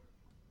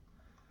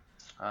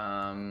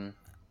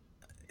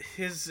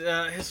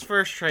 His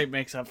first trait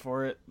makes up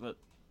for it, but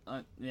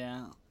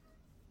yeah.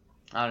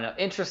 I don't know.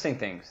 Interesting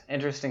things.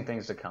 Interesting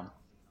things to come.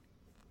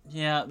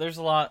 Yeah, there's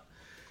a lot.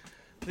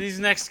 These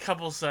next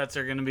couple sets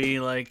are gonna be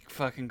like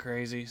fucking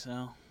crazy.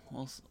 So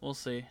we'll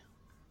see.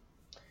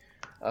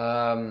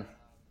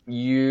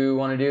 You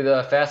want to do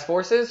the Fast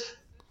Forces?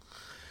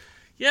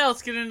 Yeah,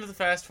 let's get into the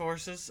Fast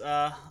Forces.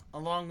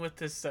 Along with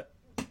this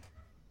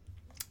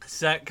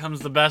set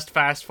comes the best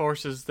Fast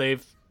Forces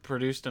they've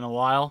produced in a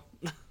while.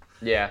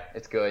 Yeah,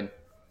 it's good.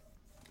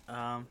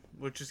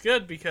 Which is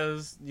good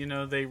because,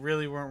 they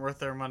really weren't worth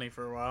their money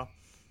for a while.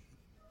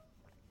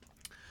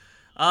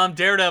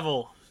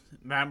 Daredevil,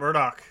 Matt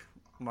Murdock,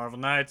 Marvel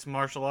Knights,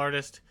 martial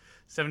artist,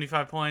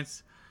 75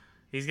 points.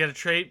 He's got a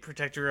trait,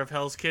 Protector of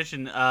Hell's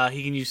Kitchen.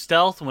 He can use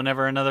stealth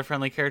whenever another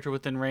friendly character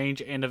within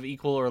range and of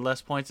equal or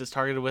less points is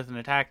targeted with an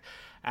attack.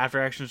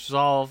 After actions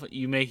resolve,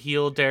 you may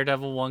heal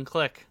Daredevil one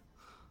click.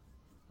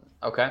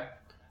 Okay.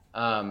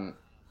 Now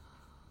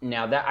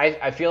that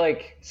I feel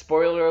like,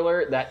 spoiler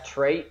alert, that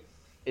trait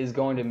is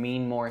going to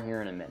mean more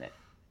here in a minute.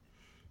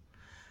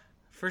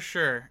 For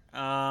sure.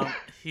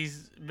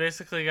 He's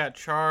basically got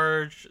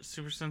charge,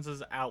 super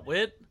senses,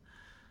 outwit.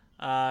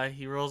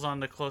 He rolls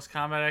on to close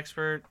combat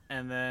expert,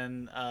 and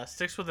then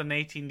sticks with an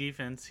 18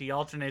 defense. He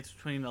alternates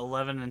between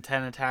 11 and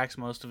 10 attacks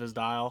most of his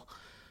dial.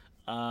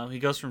 He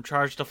goes from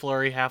charge to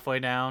flurry halfway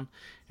down,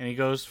 and he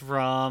goes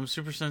from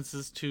super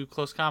senses to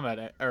close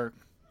combat or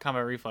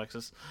combat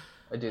reflexes.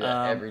 I do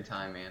that every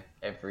time, man.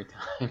 Every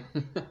time.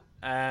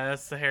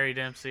 That's the Harry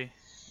Dempsey,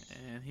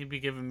 and he'd be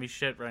giving me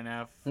shit right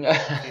now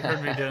if he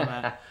heard me doing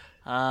that,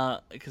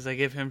 because I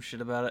give him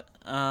shit about it.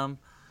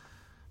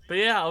 But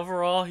yeah,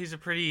 overall, he's a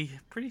pretty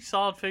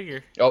solid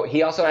figure. Oh,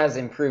 he also has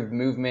improved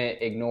movement,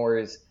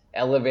 ignores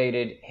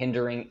elevated,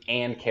 hindering,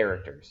 and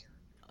characters.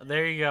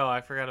 There you go.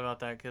 I forgot about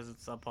that because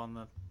it's up on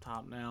the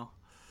top now.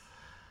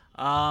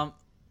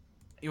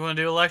 You want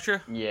to do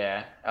Elektra?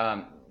 Yeah.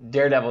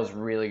 Daredevil is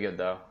really good,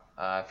 though.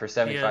 For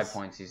 75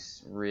 points,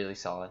 he's really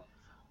solid.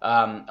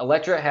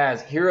 Elektra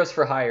has Heroes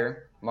for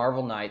Hire,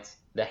 Marvel Knights,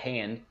 The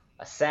Hand,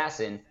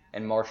 Assassin,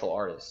 and Martial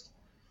Artist.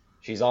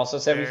 She's also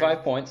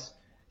 75 points.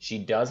 She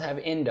does have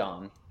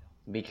Indom,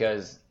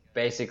 because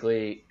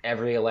basically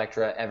every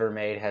Elektra ever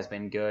made has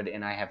been good,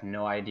 and I have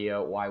no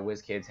idea why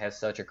WizKids has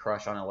such a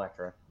crush on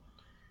Elektra.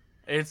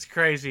 It's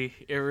crazy.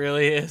 It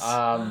really is.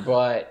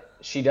 But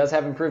she does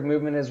have improved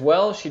movement as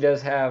well. She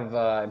does have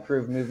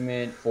improved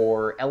movement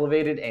for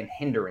elevated and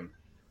hindering.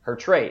 Her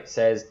trait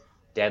says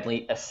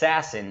Deadly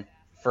Assassin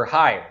for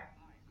Hire.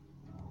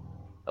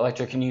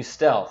 Elektra can use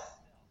stealth.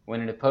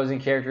 When an opposing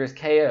character is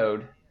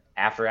KO'd,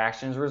 after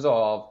actions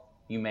resolve,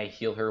 you may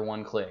heal her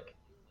one click.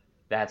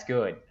 That's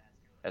good.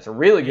 That's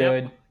really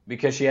good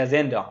because she has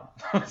Indom.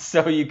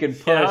 So you can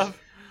push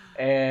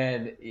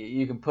and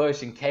you can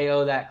push and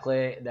KO that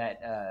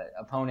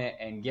opponent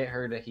and get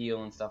her to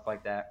heal and stuff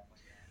like that.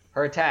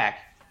 Her attack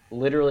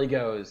literally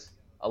goes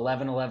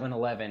 11, 11,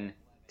 11,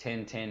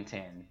 10, 10,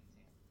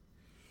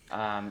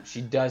 10.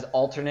 She does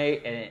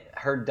alternate, and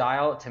her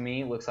dial to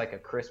me looks like a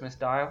Christmas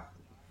dial.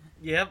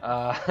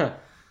 Yep.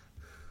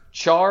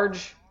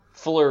 Charge,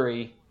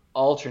 flurry,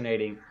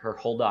 alternating her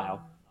whole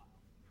dial.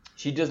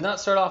 She does not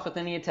start off with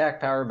any attack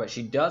power, but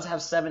she does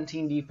have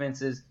 17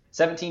 defense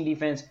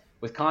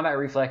with combat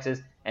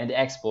reflexes and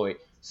exploit.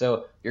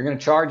 So you're going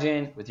to charge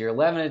in with your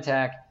 11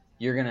 attack,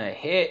 you're going to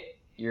hit,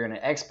 you're going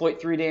to exploit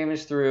 3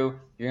 damage through,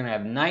 you're going to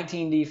have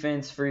 19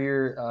 defense for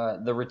your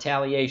the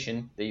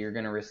retaliation that you're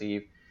going to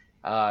receive.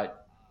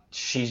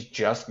 She's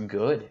just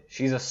good.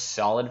 She's a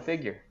solid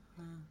figure.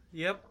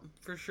 Yep,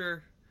 for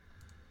sure.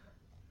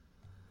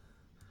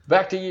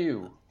 Back to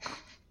you.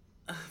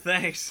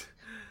 Thanks.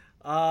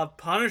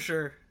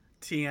 Punisher,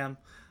 TM.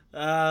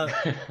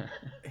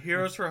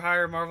 Heroes for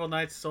Hire, Marvel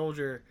Knights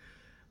Soldier.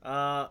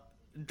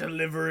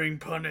 Delivering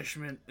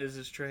punishment is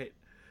his trait.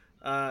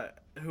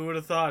 Who would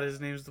have thought his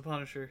name's the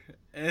Punisher?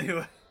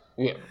 Anyway.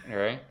 Yeah,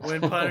 right.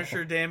 When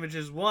Punisher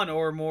damages one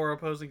or more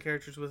opposing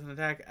characters with an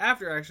attack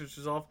after actions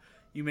resolve,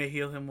 you may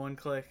heal him one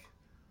click.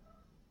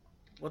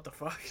 What the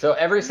fuck? So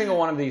every single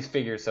one of these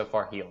figures so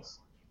far heals.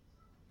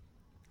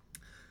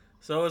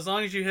 So as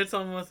long as you hit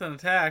someone with an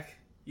attack,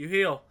 you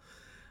heal.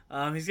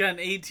 He's got an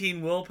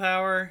 18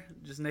 willpower,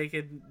 just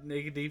naked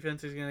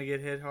defense. He's gonna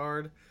get hit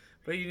hard,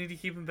 but you need to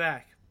keep him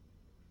back.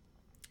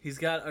 He's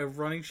got a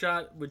running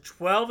shot with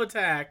 12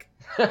 attack,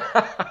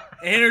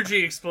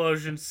 energy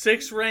explosion,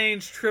 6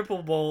 range,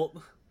 triple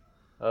bolt.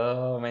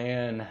 Oh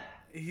man,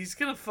 he's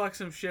gonna fuck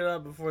some shit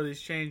up before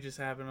these changes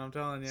happen. I'm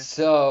telling you.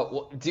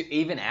 So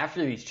even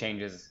after these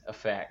changes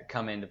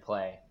come into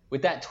play.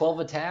 With that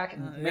 12 attack,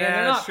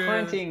 they're not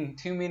printing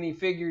too many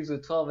figures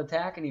with 12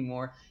 attack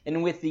anymore.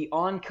 And with the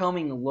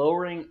oncoming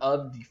lowering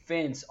of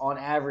defense on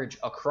average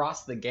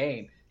across the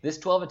game, this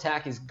 12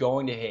 attack is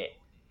going to hit,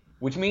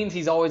 which means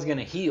he's always going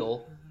to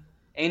heal.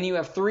 And you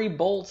have 3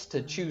 bolts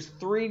to choose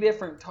 3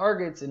 different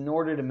targets in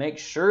order to make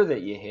sure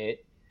that you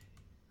hit.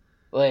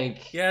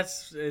 Like, yeah,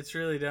 it's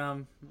really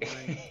dumb. Like,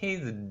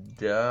 he's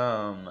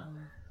dumb.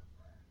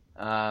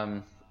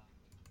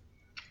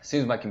 As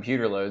soon as my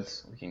computer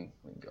loads, we can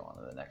go on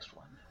to the next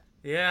one.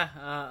 Yeah,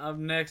 up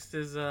next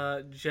is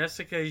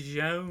Jessica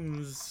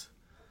Jones.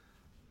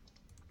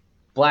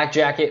 Black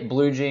jacket,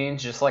 blue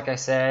jeans, just like I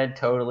said,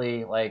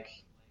 totally like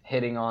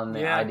hitting on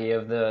the idea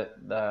of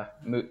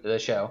the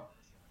show.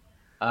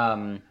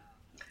 All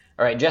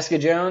right, Jessica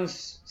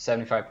Jones,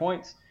 75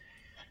 points.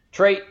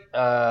 Trait,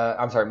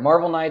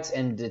 Marvel Knights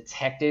and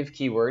detective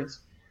keywords.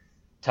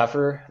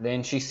 Tougher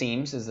than she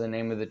seems is the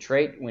name of the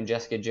trait. When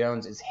Jessica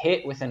Jones is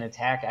hit with an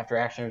attack after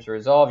action is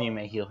resolved, you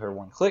may heal her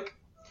 1 click.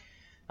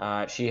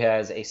 She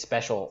has a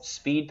special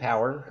speed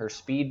power. Her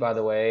speed, by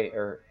the way,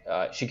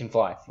 she can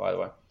fly, by the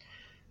way.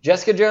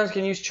 Jessica Jones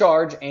can use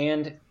charge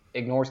and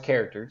ignores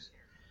characters.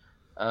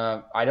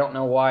 I don't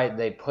know why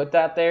they put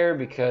that there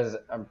because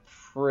I'm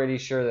pretty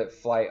sure that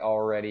flight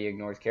already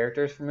ignores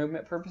characters for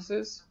movement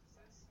purposes.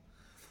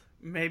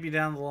 Maybe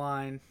down the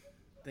line,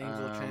 things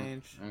will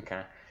change.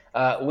 Okay.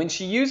 When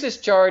she uses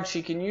charge,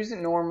 she can use it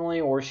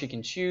normally or she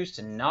can choose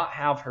to not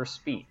have her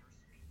speed.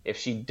 If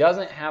she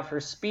doesn't have her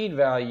speed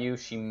value,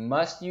 she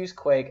must use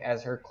Quake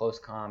as her close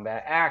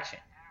combat action.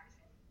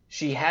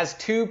 She has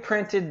 2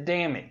 printed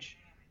damage.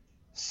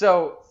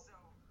 So,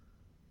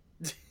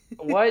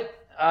 what?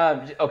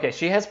 Okay,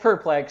 she has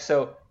Perplex,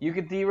 so you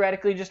could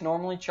theoretically just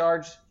normally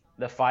charge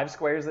the 5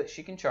 squares that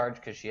she can charge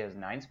because she has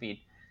 9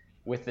 speed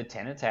with the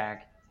 10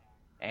 attack.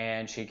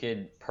 And she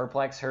could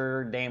perplex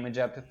her damage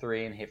up to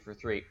 3 and hit for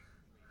 3.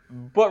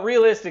 But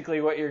realistically,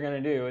 what you're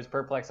going to do is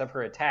perplex up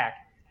her attack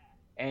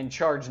and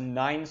charge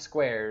 9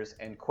 squares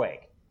and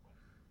Quake.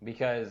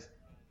 Because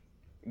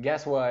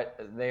guess what?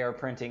 They are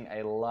printing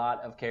a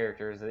lot of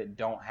characters that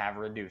don't have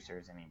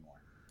reducers anymore.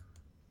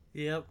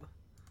 Yep.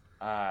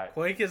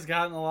 Quake has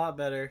gotten a lot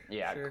better.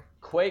 Yeah, sure.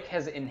 Quake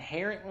has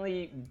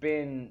inherently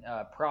been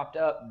propped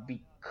up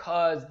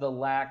because the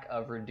lack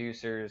of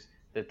reducers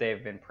that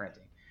they've been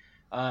printing.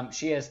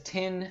 She has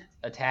 10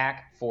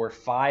 attack for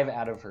 5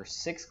 out of her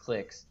 6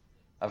 clicks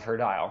of her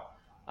dial.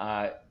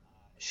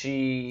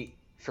 She,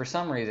 for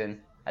some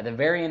reason, at the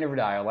very end of her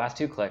dial, last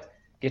 2 clicks,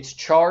 gets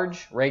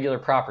charge, regular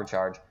proper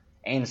charge,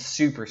 and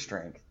super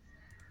strength.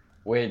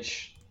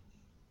 Which,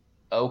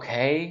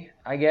 okay,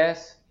 I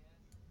guess.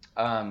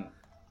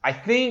 I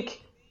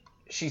think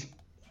she's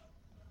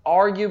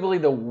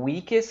arguably the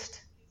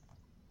weakest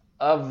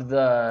of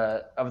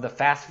the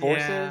fast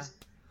forces,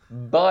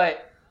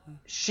 but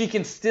she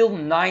can still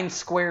 9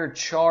 square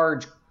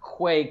charge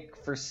Quake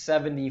for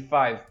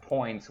 75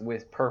 points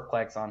with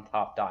Perplex on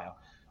top dial.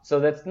 So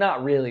that's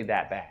not really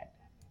that bad.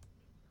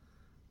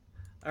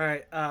 All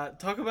right,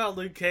 talk about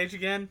Luke Cage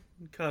again,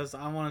 because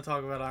I want to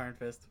talk about Iron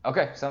Fist.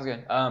 Okay, sounds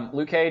good.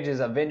 Luke Cage is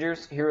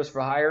Avengers, Heroes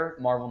for Hire,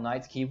 Marvel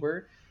Knights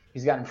keyword.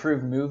 He's got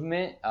improved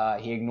movement.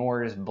 He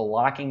ignores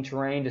blocking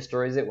terrain,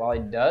 destroys it while he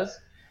does.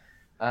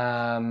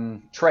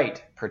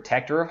 Trait,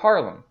 Protector of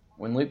Harlem.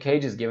 When Luke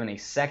Cage is given a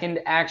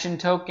second action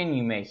token,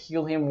 you may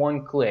heal him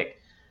 1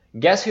 click.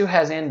 Guess who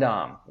has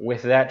Endom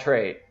with that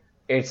trait?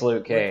 It's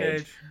Luke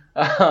Cage.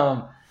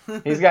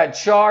 He's got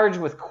charge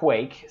with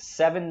Quake,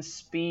 7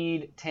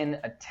 speed, 10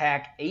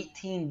 attack,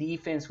 18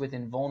 defense with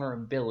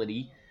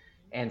invulnerability,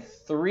 and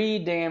 3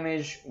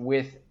 damage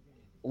with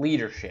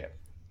leadership.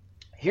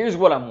 Here's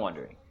what I'm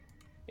wondering.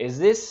 Is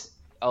this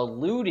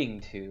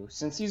alluding to,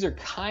 since these are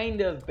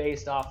kind of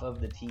based off of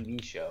the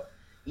TV show,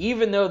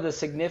 even though the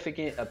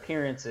significant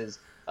appearances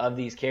of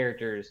these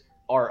characters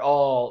are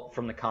all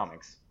from the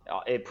comics.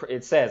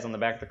 It says on the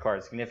back of the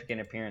card,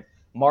 significant appearance,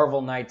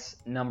 Marvel Knights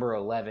number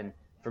 11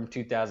 from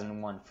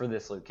 2001 for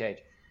this Luke Cage.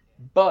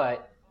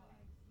 But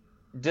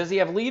does he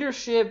have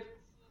leadership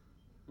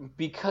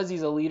because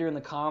he's a leader in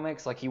the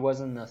comics like he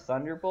was in the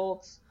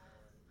Thunderbolts?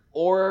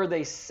 Or are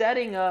they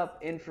setting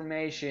up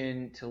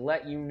information to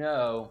let you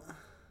know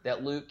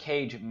that Luke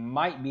Cage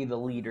might be the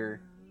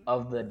leader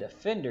of the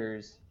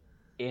Defenders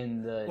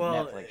in the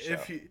Netflix show?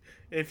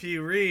 If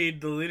you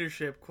read the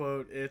leadership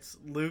quote, it's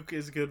Luke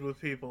is good with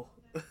people.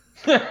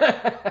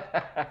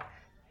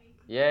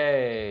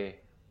 Yay.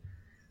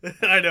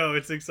 I know,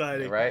 it's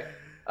exciting. Right?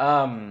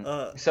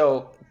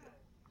 So,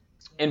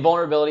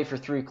 invulnerability for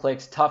 3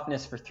 clicks,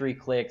 toughness for 3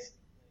 clicks.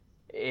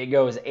 It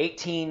goes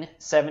 18,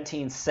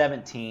 17,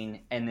 17,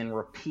 and then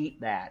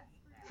repeat that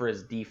for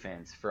his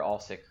defense for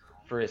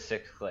his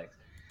 6 clicks.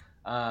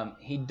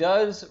 He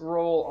does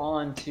roll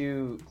on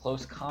to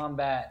Close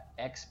Combat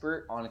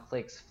Expert on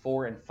clicks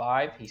 4 and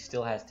 5. He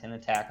still has 10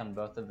 attack on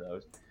both of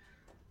those.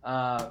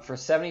 For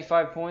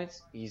 75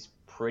 points, he's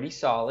pretty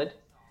solid.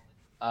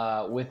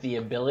 With the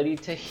ability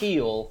to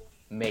heal,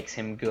 makes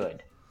him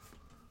good.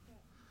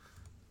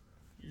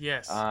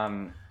 Yes.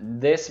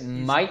 This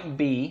might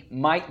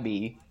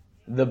be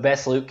the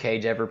best Luke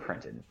Cage ever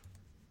printed.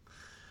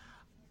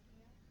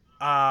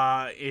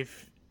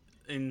 If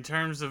in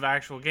terms of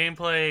actual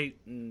gameplay,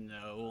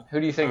 no. Who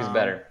do you think is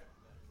better?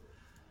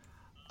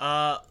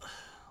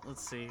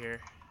 Let's see here.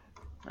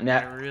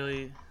 Now,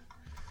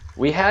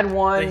 we had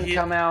one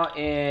come out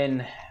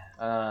in,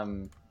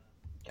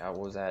 what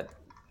was that?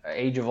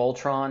 Age of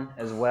Ultron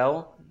as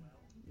well.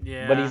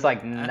 Yeah. But he's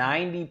like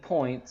 90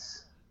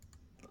 points.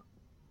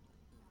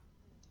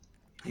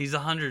 He's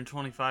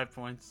 125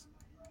 points.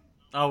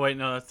 Oh, wait,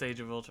 no, that's Age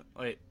of Ultron.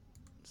 Wait.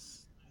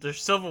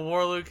 There's Civil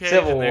War Luke Cage.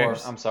 Civil War,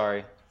 I'm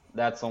sorry.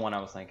 That's the one I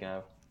was thinking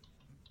of.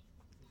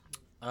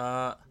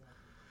 Uh,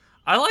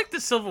 I like the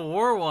Civil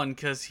War one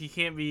because he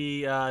can't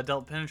be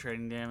dealt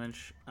penetrating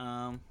damage.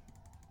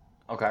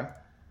 Okay.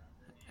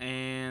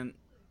 And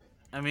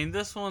I mean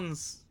this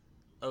one's,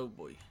 oh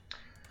boy,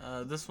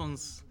 this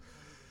one's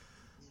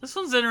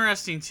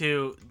interesting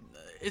too.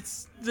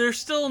 There's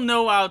still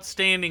no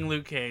outstanding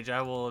Luke Cage.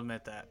 I will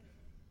admit that.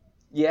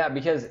 Yeah,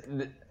 because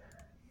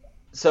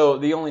so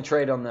the only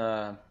trait on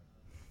the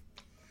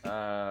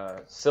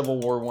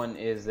Civil War one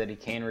is that he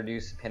can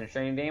reduce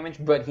penetrating damage,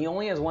 but he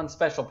only has one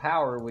special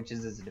power, which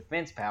is his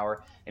defense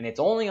power, and it's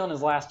only on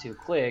his last 2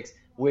 clicks,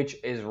 which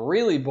is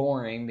really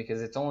boring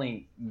because it's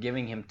only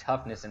giving him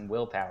toughness and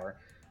willpower.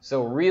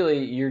 So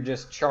really, you're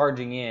just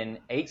charging in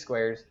 8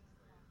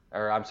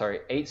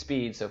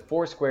 speed, so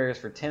 4 squares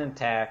for 10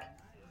 attack,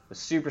 with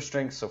super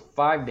strength, so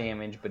 5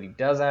 damage, but he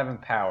does have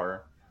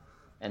empower.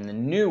 And the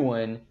new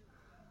one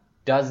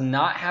does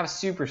not have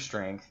super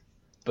strength,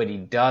 but he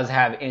does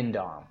have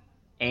Indom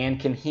and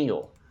can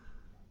heal.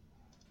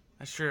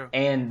 That's true.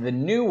 And the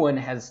new one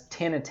has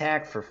 10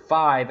 attack for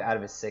 5 out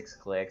of his 6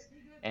 clicks,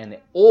 and the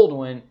old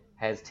one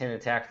has 10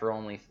 attack for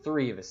only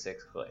 3 of his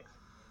 6 clicks.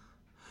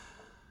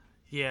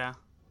 Yeah.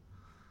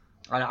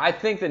 And I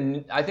think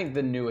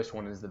the newest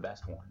one is the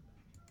best one.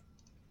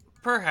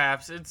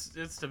 Perhaps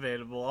it's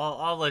debatable.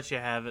 I'll let you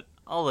have it.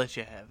 All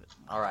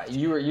right,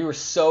 you were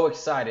so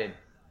excited.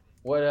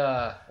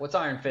 What's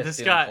Iron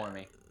Fist doing for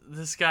me?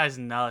 This guy's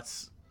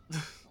nuts.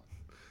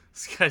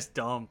 This guy's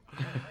dumb.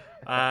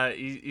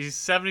 He's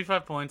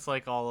 75 points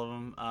like all of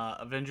them.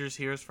 Avengers,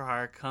 Heroes for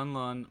Hire,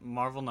 Kunlun,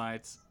 Marvel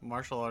Knights,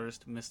 Martial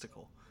Artist,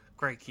 Mystical.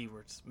 Great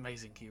keywords.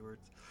 Amazing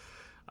keywords.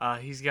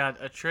 He's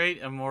got a trait,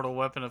 Immortal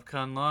Weapon of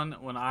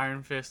Kunlun. When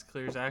Iron Fist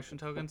clears action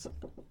tokens.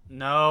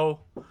 No.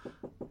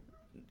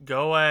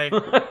 Go away.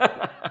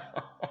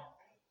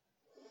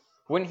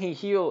 When he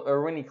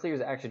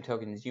clears action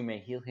tokens, you may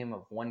heal him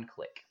of 1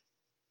 click.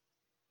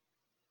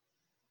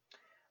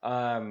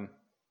 I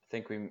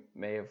think we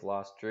may have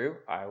lost Drew.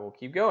 I will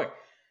keep going.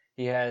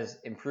 He has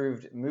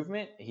improved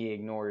movement. He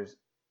ignores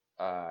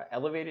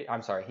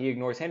he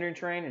ignores hindering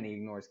terrain, and he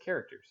ignores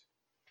characters.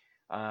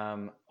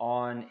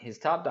 On his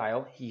top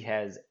dial, he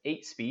has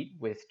 8 speed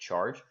with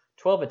charge,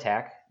 12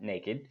 attack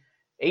naked,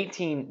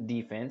 18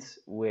 defense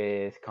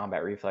with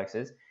combat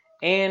reflexes,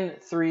 and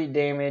 3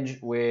 damage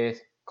with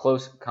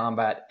close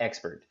combat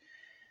expert.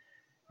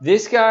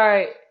 This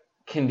guy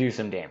can do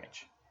some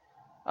damage.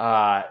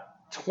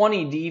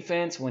 20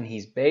 defense when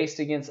he's based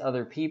against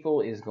other people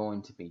is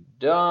going to be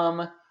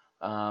dumb.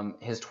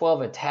 His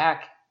 12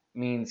 attack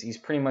means he's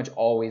pretty much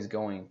always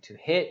going to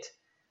hit.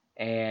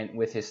 And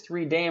with his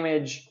 3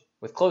 damage,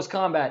 with close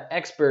combat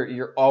expert,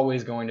 you're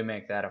always going to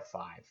make that a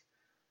 5.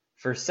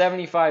 For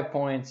 75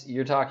 points,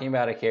 you're talking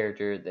about a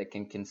character that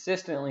can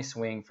consistently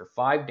swing for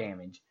 5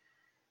 damage.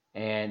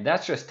 And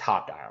that's just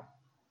top dial.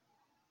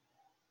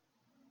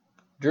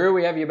 Drew,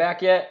 we have you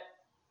back yet?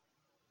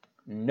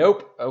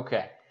 Nope.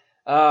 Okay.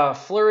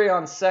 Flurry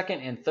on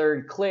second and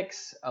third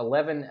clicks,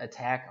 11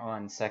 attack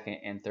on second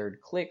and third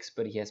clicks,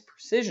 but he has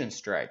precision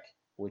strike,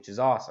 which is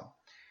awesome.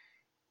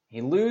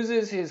 He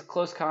loses his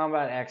close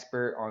combat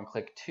expert on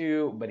click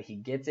 2, but he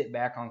gets it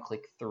back on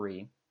click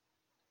 3.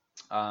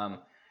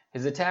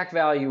 His attack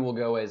value will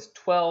go as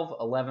 12,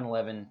 11,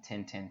 11,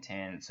 10, 10,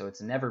 10, so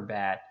it's never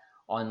bad.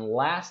 On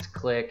last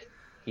click,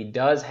 he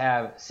does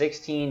have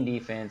 16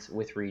 defense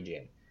with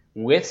regen.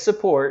 With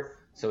support,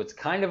 so it's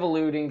kind of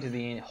alluding to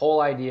the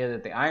whole idea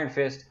that the Iron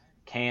Fist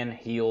can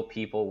heal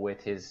people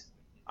with his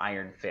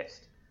Iron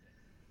Fist.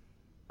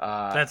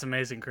 That's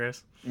amazing,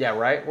 Chris. Yeah,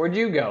 right? Where'd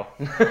you go?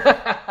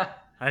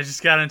 I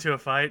just got into a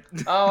fight.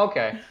 Oh,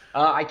 okay.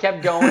 I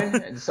kept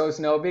going, so it's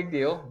no big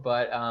deal,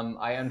 but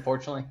I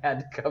unfortunately had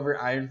to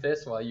cover Iron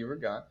Fist while you were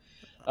gone.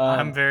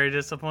 I'm very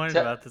disappointed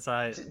about this.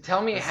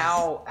 Tell me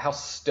how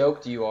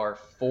stoked you are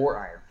for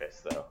Iron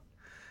Fist, though.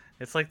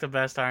 It's like the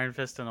best Iron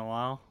Fist in a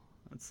while.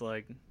 It's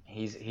like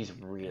he's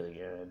really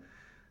good.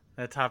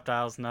 That top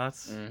dial's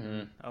nuts.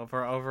 Mm-hmm.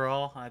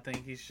 Overall, I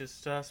think he's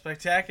just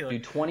spectacular. Do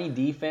 20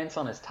 defense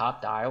on his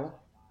top dial?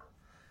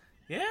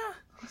 Yeah,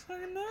 he's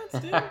fucking nuts,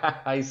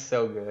 dude. He's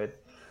so good.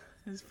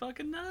 He's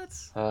fucking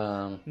nuts.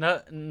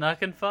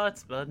 Nuck and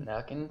Futz, bud.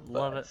 Nuck and Futz.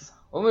 Love it.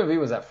 What movie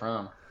was that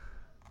from?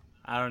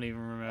 I don't even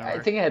remember. I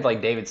think it had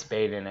like David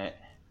Spade in it.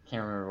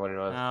 Can't remember what it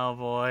was. Oh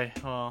boy.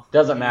 Well,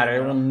 doesn't matter.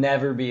 It will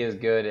never be as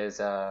good as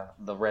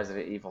the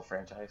Resident Evil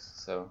franchise,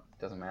 so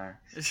it doesn't matter.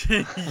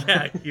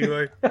 Yeah, you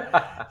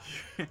are.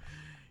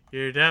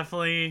 You're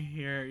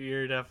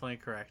definitely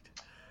correct.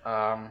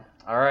 All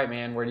right,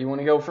 man. Where do you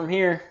want to go from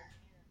here?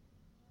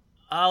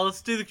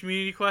 Let's do the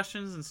community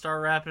questions and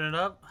start wrapping it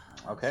up.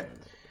 Okay.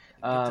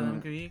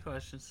 Community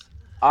questions.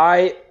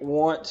 I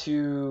want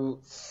to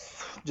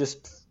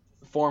just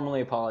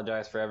formally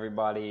apologize for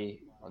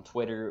everybody on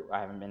Twitter. I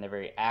haven't been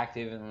very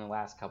active in the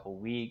last couple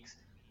weeks.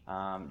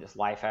 Just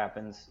life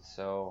happens,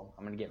 so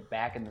I'm going to get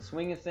back in the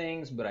swing of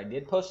things. But I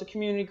did post a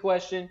community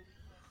question,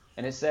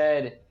 and it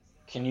said,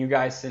 can you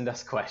guys send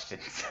us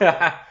questions?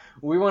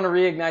 We want to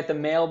reignite the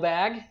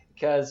mailbag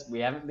because we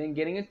haven't been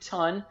getting a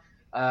ton,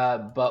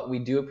 but we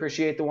do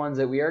appreciate the ones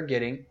that we are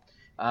getting.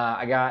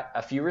 I got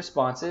a few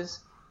responses,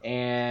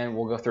 and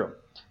we'll go through them.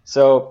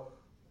 So,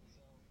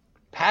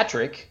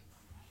 Patrick,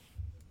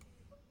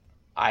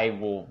 I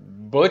will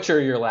butcher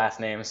your last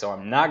name, so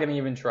I'm not going to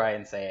even try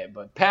and say it.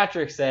 But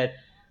Patrick said,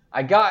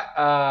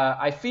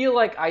 I feel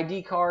like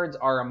ID cards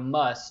are a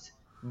must,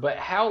 but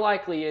how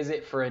likely is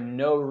it for a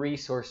no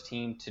resource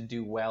team to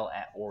do well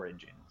at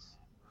Origins?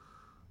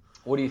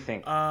 What do you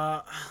think?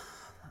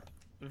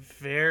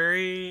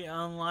 Very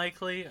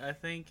unlikely, I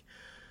think.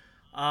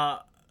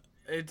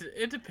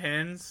 It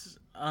depends.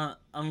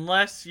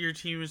 Unless your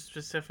team is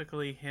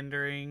specifically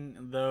hindering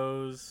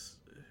those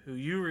who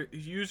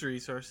use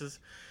resources,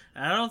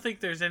 and I don't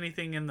think there's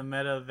anything in the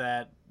meta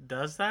that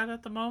does that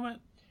at the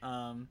moment.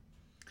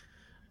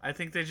 I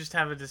think they just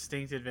have a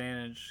distinct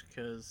advantage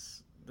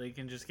because they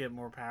can just get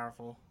more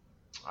powerful.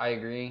 I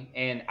agree.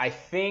 And I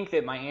think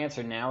that my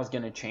answer now is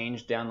going to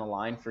change down the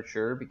line for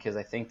sure because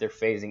I think they're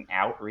phasing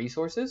out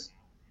resources.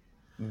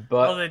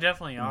 But they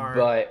definitely are.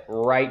 But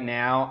right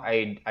now,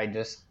 I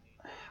just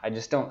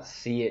don't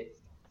see it.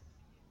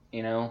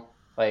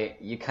 Like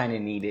you kind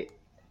of need it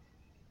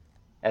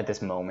at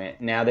this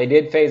moment. Now they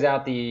did phase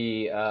out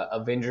the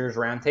Avengers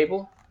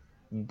Roundtable,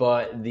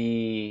 but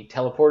the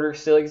teleporter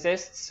still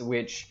exists,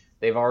 which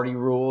they've already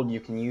ruled you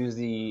can use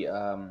the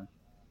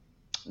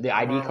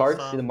ID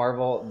cards, the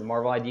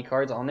Marvel ID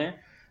cards on there.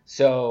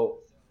 So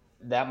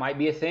that might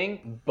be a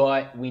thing,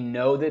 but we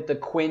know that the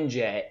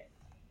Quinjet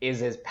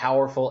is as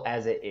powerful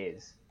as it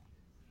is.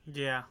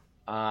 Yeah.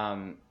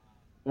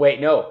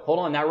 Wait, no, hold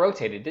on. That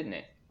rotated, didn't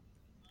it?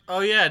 Oh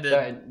yeah, it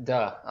did.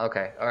 Duh.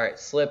 Okay. All right.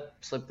 Slip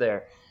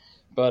there.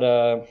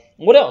 But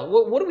what else?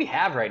 What do we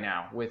have right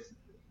now with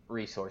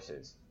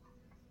resources?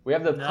 We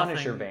have the Nothing.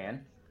 Punisher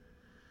van.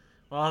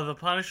 Well, the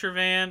Punisher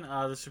van,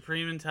 the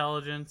Supreme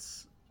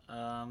Intelligence,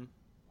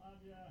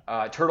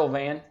 Turtle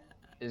van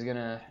is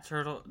gonna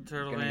Turtle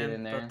gonna van, get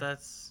in there. But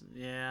that's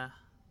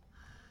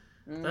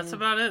that's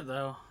about it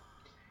though.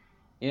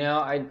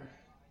 Now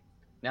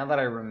that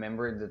I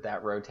remembered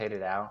that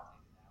rotated out,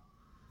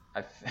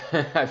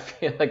 I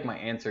feel like my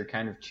answer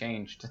kind of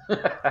changed.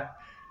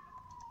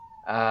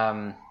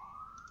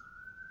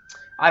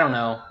 I don't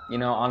know.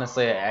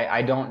 Honestly,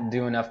 I don't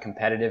do enough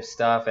competitive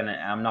stuff, and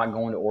I'm not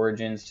going to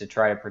Origins to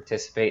try to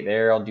participate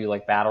there. I'll do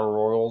like battle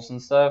royals and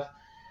stuff.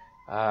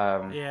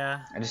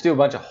 Yeah. I just do a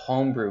bunch of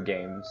homebrew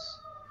games.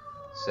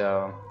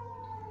 So.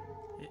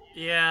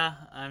 Yeah,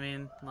 I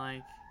mean,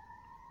 like,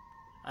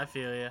 I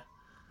feel you.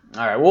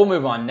 All right, we'll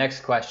move on. Next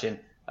question.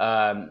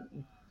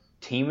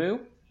 Temu,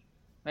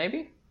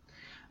 maybe?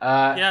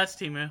 Yeah, it's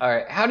Temu. All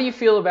right. How do you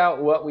feel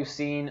about what we've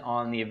seen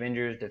on the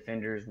Avengers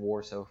Defenders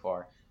War so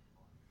far?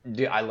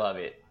 Dude, I love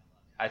it.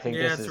 I think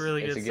it's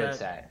a good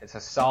set. It's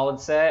a solid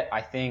set.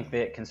 I think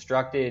that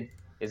Constructed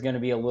is going to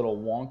be a little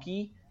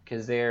wonky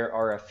because there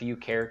are a few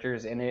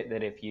characters in it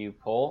that if you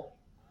pull,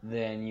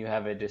 then you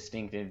have a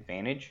distinct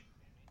advantage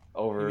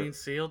over. You mean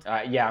Sealed?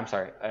 Yeah, I'm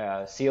sorry.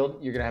 Sealed,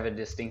 you're going to have a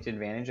distinct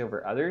advantage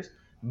over others.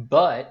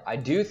 But I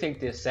do think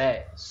this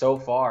set so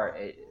far,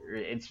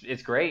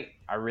 it's great.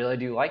 I really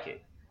do like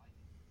it.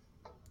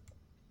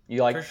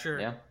 You like? For sure.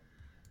 Yeah.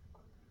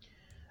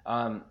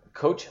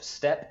 Coach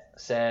Step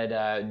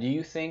said, do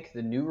you think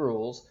the new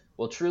rules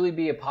will truly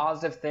be a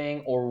positive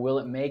thing, or will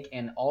it make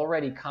an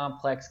already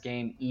complex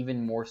game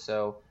even more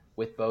so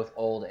with both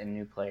old and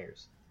new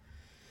players?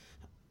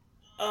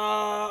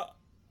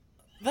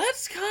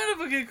 That's kind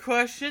of a good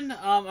question.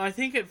 I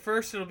think at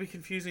first it'll be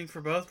confusing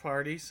for both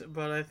parties,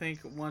 but I think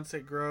once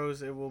it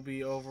grows, it will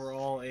be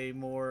overall a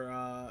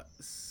more,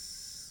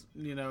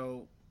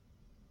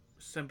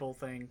 simple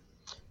thing.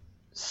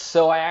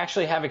 So I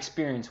actually have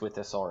experience with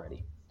this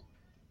already.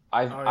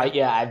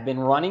 I've been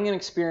running an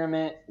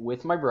experiment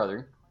with my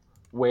brother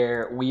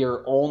where we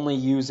are only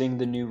using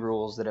the new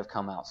rules that have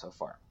come out so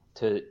far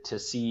to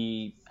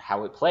see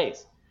how it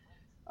plays.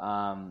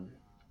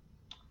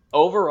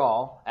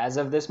 Overall, as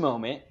of this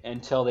moment,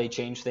 until they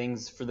change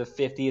things for the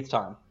 50th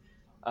time,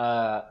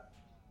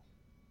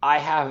 I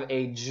have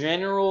a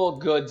general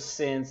good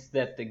sense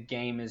that the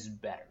game is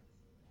better.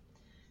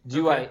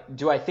 Do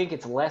I think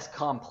it's less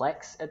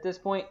complex at this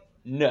point?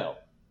 No.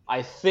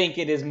 I think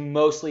it is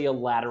mostly a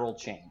lateral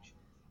change.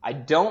 I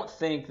don't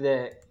think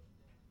that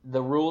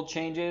the rule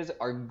changes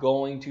are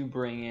going to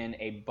bring in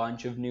a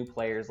bunch of new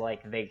players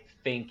like they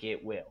think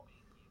it will.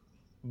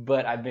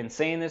 But I've been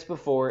saying this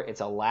before,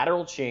 it's a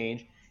lateral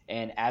change,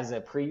 and as a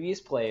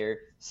previous player,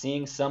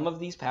 seeing some of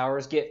these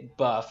powers get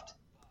buffed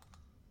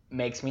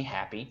makes me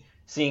happy.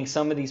 Seeing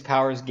some of these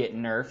powers get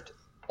nerfed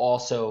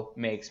also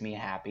makes me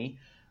happy.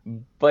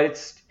 But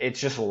it's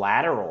just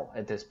lateral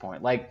at this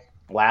point. Like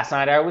last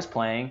night I was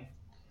playing,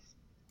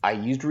 I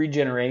used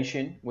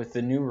regeneration with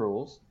the new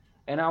rules,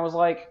 and I was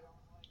like,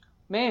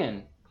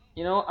 man,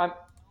 I'm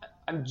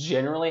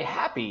generally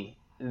happy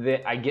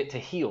that I get to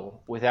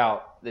heal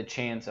without the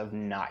chance of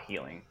not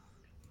healing.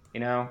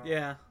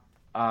 Yeah.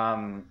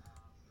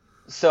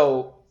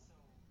 So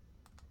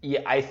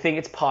yeah, I think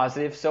it's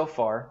positive so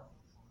far.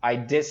 I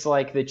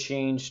dislike the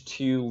change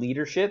to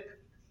leadership.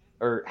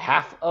 or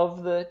half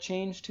of the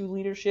change to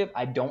leadership.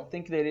 I don't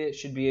think that it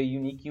should be a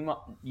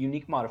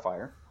unique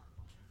modifier.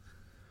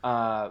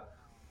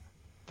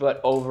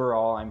 But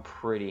overall, I'm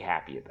pretty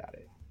happy about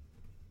it.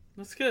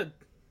 That's good.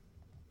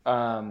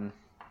 All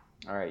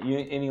right.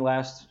 Any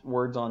last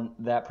words on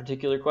that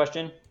particular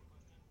question?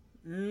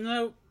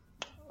 Nope.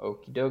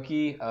 Okie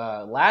dokie.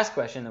 Last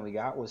question that we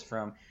got was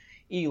from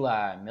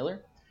Eli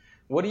Miller.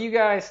 What do you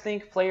guys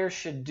think players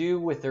should do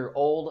with their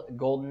old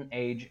Golden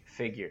Age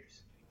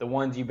figures? The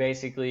ones you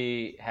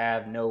basically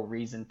have no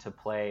reason to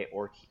play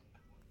or keep.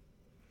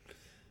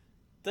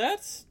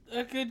 That's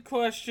a good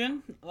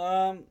question.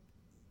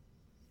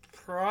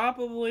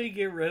 Probably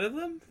get rid of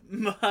them,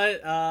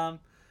 but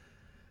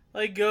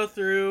like go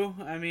through.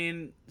 I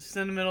mean,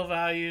 sentimental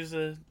value is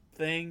a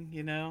thing,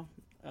 you know.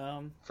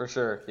 For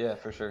sure, yeah,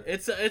 for sure.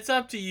 It's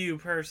up to you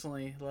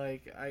personally.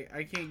 Like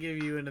I can't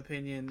give you an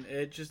opinion.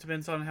 It just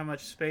depends on how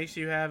much space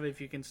you have. If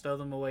you can stow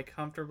them away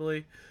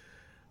comfortably,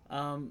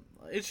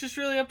 it's just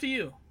really up to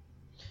you.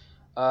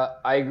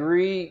 I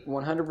agree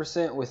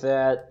 100% with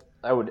that.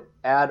 I would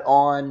add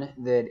on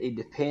that it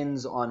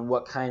depends on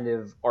what kind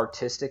of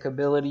artistic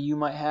ability you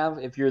might have.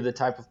 If you're the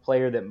type of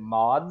player that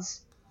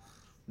mods,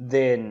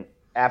 then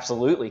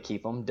absolutely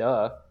keep them,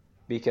 duh,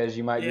 because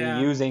you might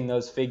be using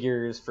those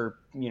figures for,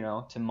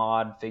 to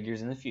mod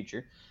figures in the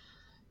future.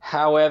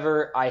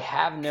 However, I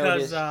have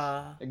noticed...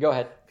 Go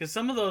ahead. Because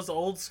some of those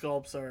old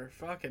sculpts are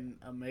fucking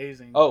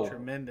amazing. Oh,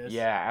 tremendous.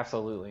 Yeah,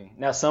 absolutely.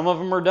 Now, some of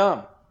them are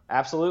dumb.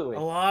 Absolutely. A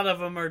lot of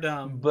them are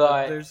dumb,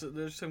 but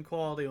there's some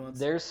quality ones.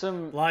 There's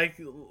some like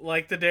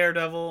the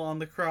Daredevil on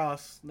the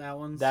cross.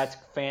 That's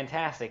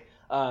fantastic.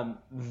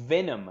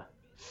 Venom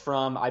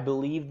from I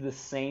believe the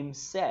same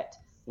set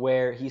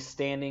where he's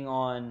standing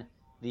on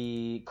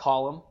the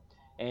column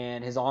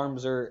and his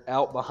arms are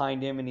out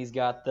behind him and he's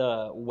got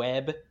the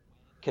web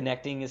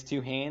connecting his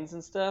two hands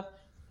and stuff.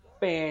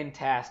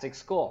 Fantastic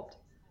sculpt.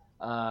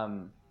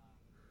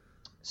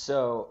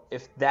 So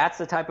if that's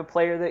the type of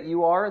player that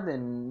you are,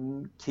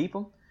 then keep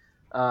them.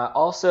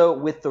 Also,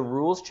 with the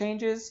rules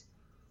changes,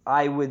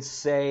 I would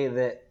say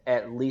that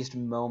at least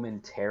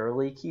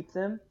momentarily keep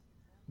them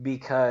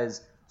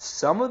because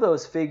some of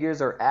those figures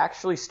are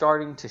actually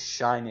starting to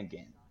shine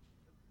again.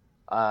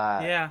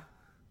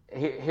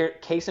 Here,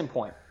 case in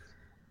point,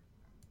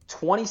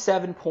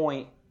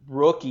 27-point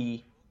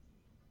rookie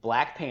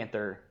Black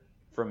Panther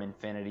from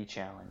Infinity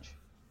Challenge.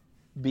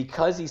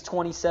 Because he's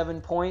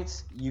 27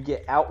 points, you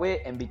get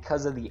Outwit, and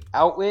because of the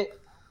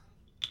Outwit,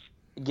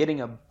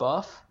 getting a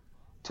buff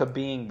to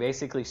being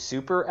basically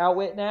super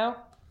Outwit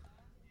now,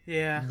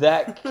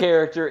 that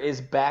character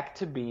is back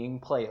to being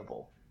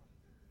playable.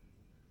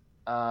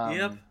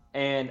 Yep.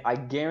 And I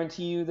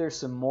guarantee you there's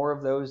some more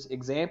of those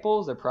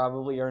examples. There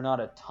probably are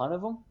not a ton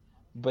of them,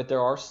 but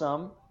there are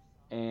some.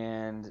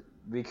 And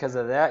because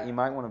of that, you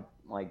might want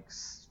to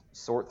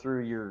sort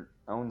through your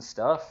own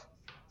stuff.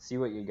 See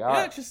what you got.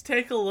 Yeah, just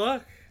take a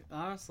look,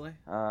 honestly.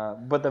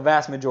 But the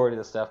vast majority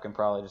of the stuff can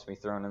probably just be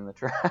thrown in the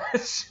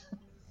trash.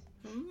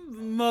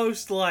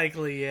 Most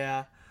likely,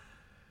 yeah.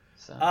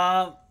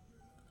 So.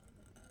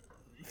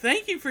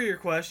 Thank you for your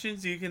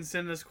questions. You can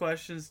send us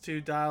questions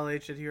to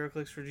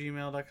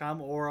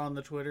dialh@heroclicksforgmail.com or on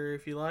the Twitter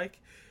if you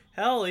like.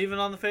 Hell, even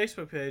on the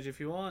Facebook page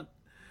if you want.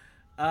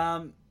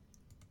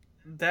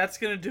 That's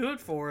going to do it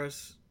for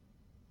us.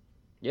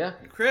 Yeah.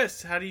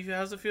 Chris,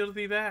 how's it feel to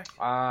be back?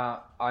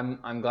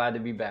 I'm glad to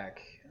be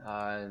back.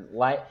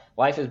 Life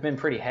has been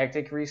pretty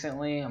hectic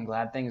recently. I'm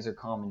glad things are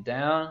calming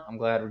down. I'm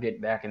glad we're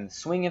getting back in the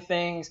swing of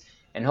things,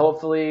 and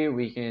hopefully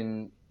we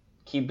can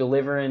keep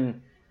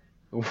delivering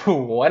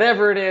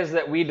whatever it is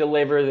that we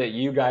deliver that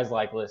you guys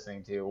like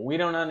listening to. We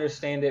don't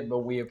understand it, but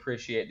we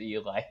appreciate that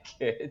you like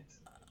it.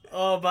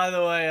 Oh, by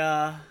the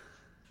way,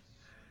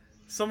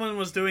 someone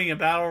was doing a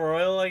battle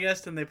royal, I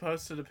guess, and they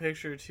posted a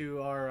picture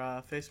to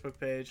our Facebook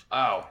page.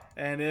 Oh.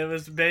 And it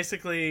was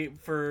basically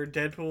for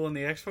Deadpool and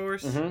the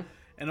X-Force,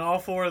 and all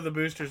 4 of the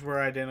boosters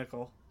were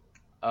identical.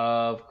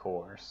 Of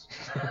course.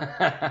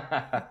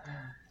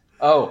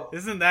 Oh.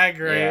 Isn't that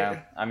great?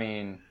 Yeah, I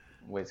mean,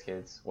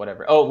 WizKids,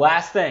 whatever. Oh,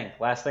 last thing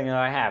that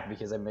I have,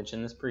 because I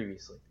mentioned this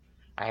previously.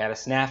 I had a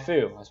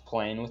snafu. I was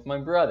playing with my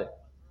brother,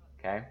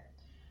 okay?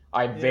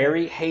 I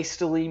very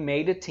hastily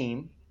made a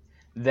team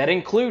that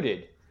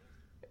included...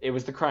 It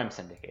was the Crime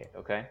Syndicate,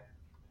 okay?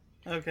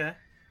 Okay.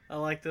 I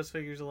like those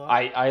figures a lot.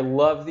 I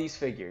love these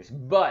figures,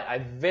 but I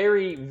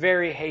very,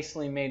 very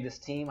hastily made this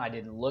team. I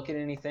didn't look at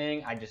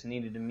anything. I just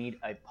needed to meet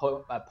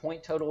a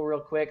point total real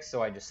quick,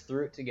 so I just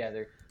threw it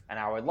together. And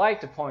I would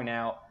like to point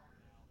out,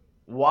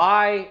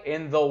 why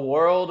in the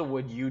world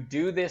would you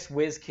do this,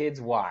 WizKids?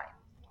 Why?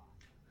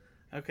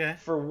 Okay.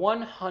 For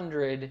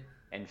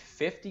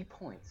 150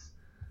 points,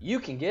 you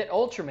can get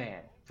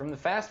Ultraman from the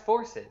Fast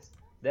Forces.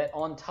 That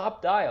on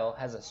top dial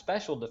has a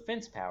special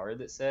defense power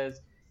that says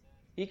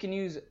he can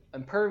use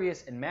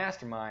Impervious and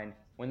Mastermind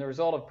when the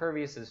result of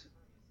Pervious is...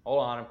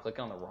 Hold on, I'm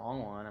clicking on the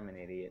wrong one. I'm an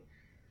idiot.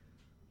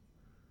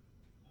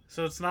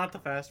 So it's not the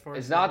Fast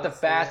Forces? It's not the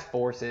Fast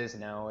Forces,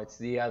 no. It's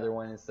the other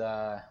one. It's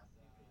I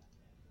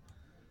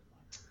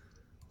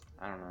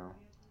don't know.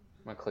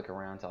 I'm gonna click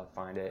around until I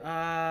find it.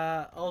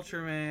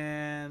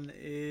 Ultraman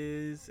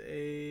is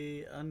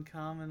a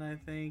uncommon, I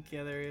think.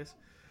 Yeah, there he is.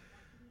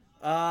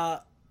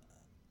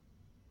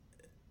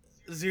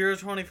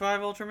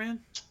 025 Ultraman?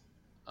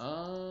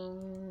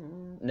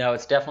 No,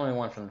 it's definitely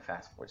one from the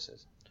Fast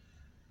Forces.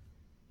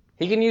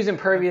 He can use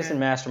Impervious and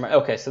Mastermind.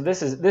 Okay, so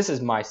this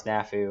is my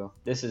snafu.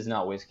 This is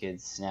not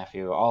WizKid's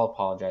snafu. I'll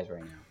apologize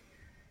right now.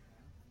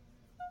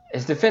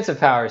 His defensive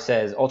power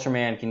says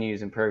Ultraman can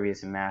use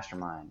Impervious and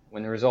Mastermind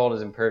when the result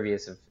is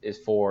Impervious is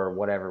for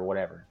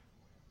whatever.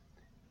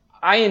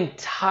 I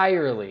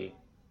entirely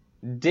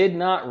did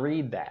not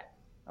read that.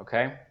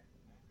 Okay.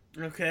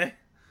 Okay.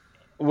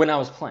 When I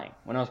was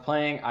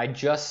playing, I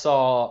just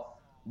saw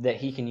that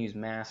he can use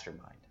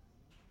Mastermind.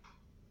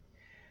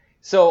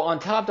 So on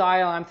top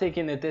dial, I'm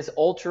thinking that this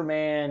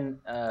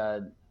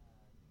Ultraman,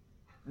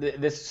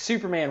 this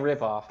Superman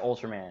ripoff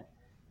Ultraman,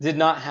 did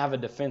not have a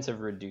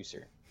defensive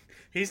reducer.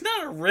 He's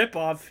not a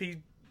ripoff.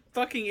 He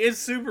fucking is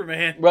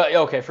Superman.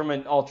 Well, okay, from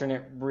an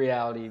alternate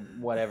reality,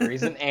 whatever.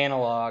 He's an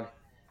analog.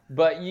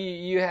 But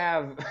you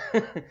have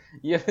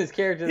this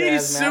character that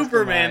has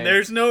Superman.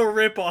 There's no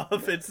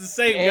ripoff. It's the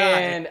same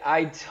guy. And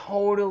I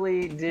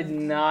totally did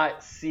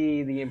not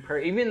see the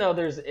even though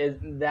there's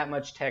that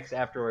much text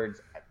afterwards.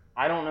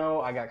 I don't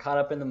know. I got caught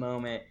up in the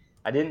moment.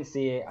 I didn't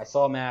see it. I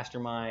saw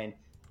Mastermind,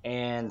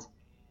 and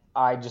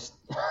I just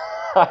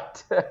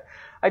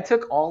I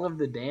took all of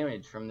the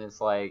damage from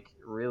this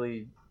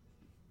really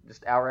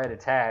just outright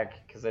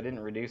attack because I didn't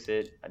reduce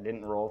it. I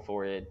didn't roll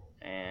for it,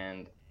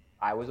 and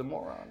I was a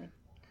moron.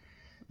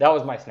 That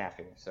was my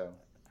snafu. So,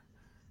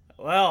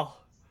 well,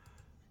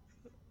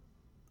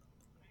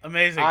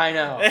 amazing. I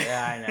know.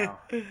 Yeah, I know.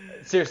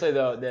 Seriously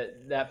though,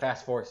 that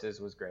Fast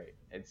Forces was great.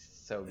 It's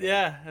so good.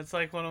 Yeah, it's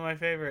like one of my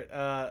favorite.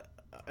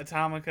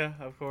 Atomica,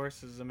 of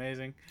course, is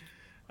amazing.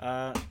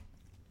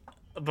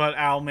 But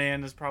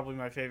Owlman is probably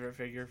my favorite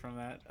figure from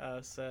that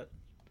set.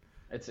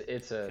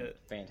 It's a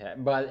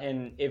fantastic.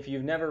 And if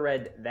you've never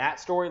read that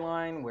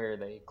storyline where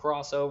they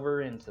cross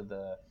over into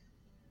the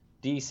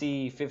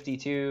DC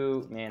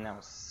 52, man, that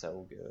was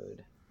so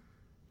good.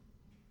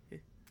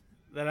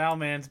 That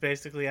Owlman's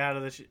basically out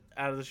of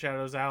the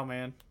shadows,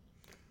 Owlman.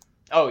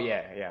 Oh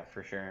yeah,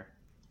 for sure.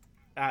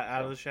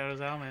 Out of the shadows,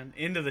 Owlman.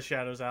 Into the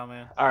shadows,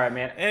 Owlman. All right,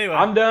 man. Anyway,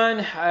 I'm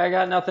done. I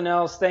got nothing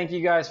else. Thank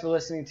you guys for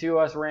listening to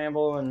us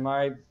ramble and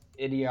my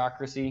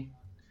idiocracy.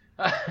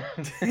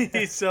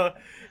 he's so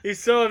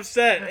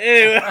upset.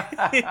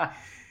 Anyway,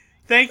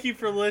 thank you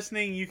for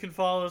listening. You can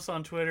follow us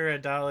on Twitter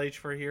at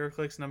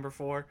DialH4HeroClix number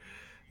 4.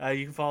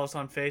 You can follow us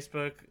on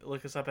Facebook.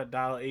 Look us up at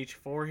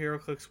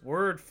DialH4HeroClix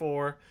word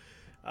 4.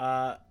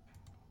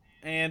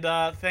 And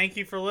thank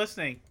you for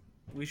listening.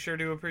 We sure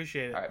do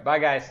appreciate it. All right, bye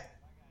guys.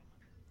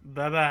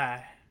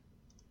 Bye-bye.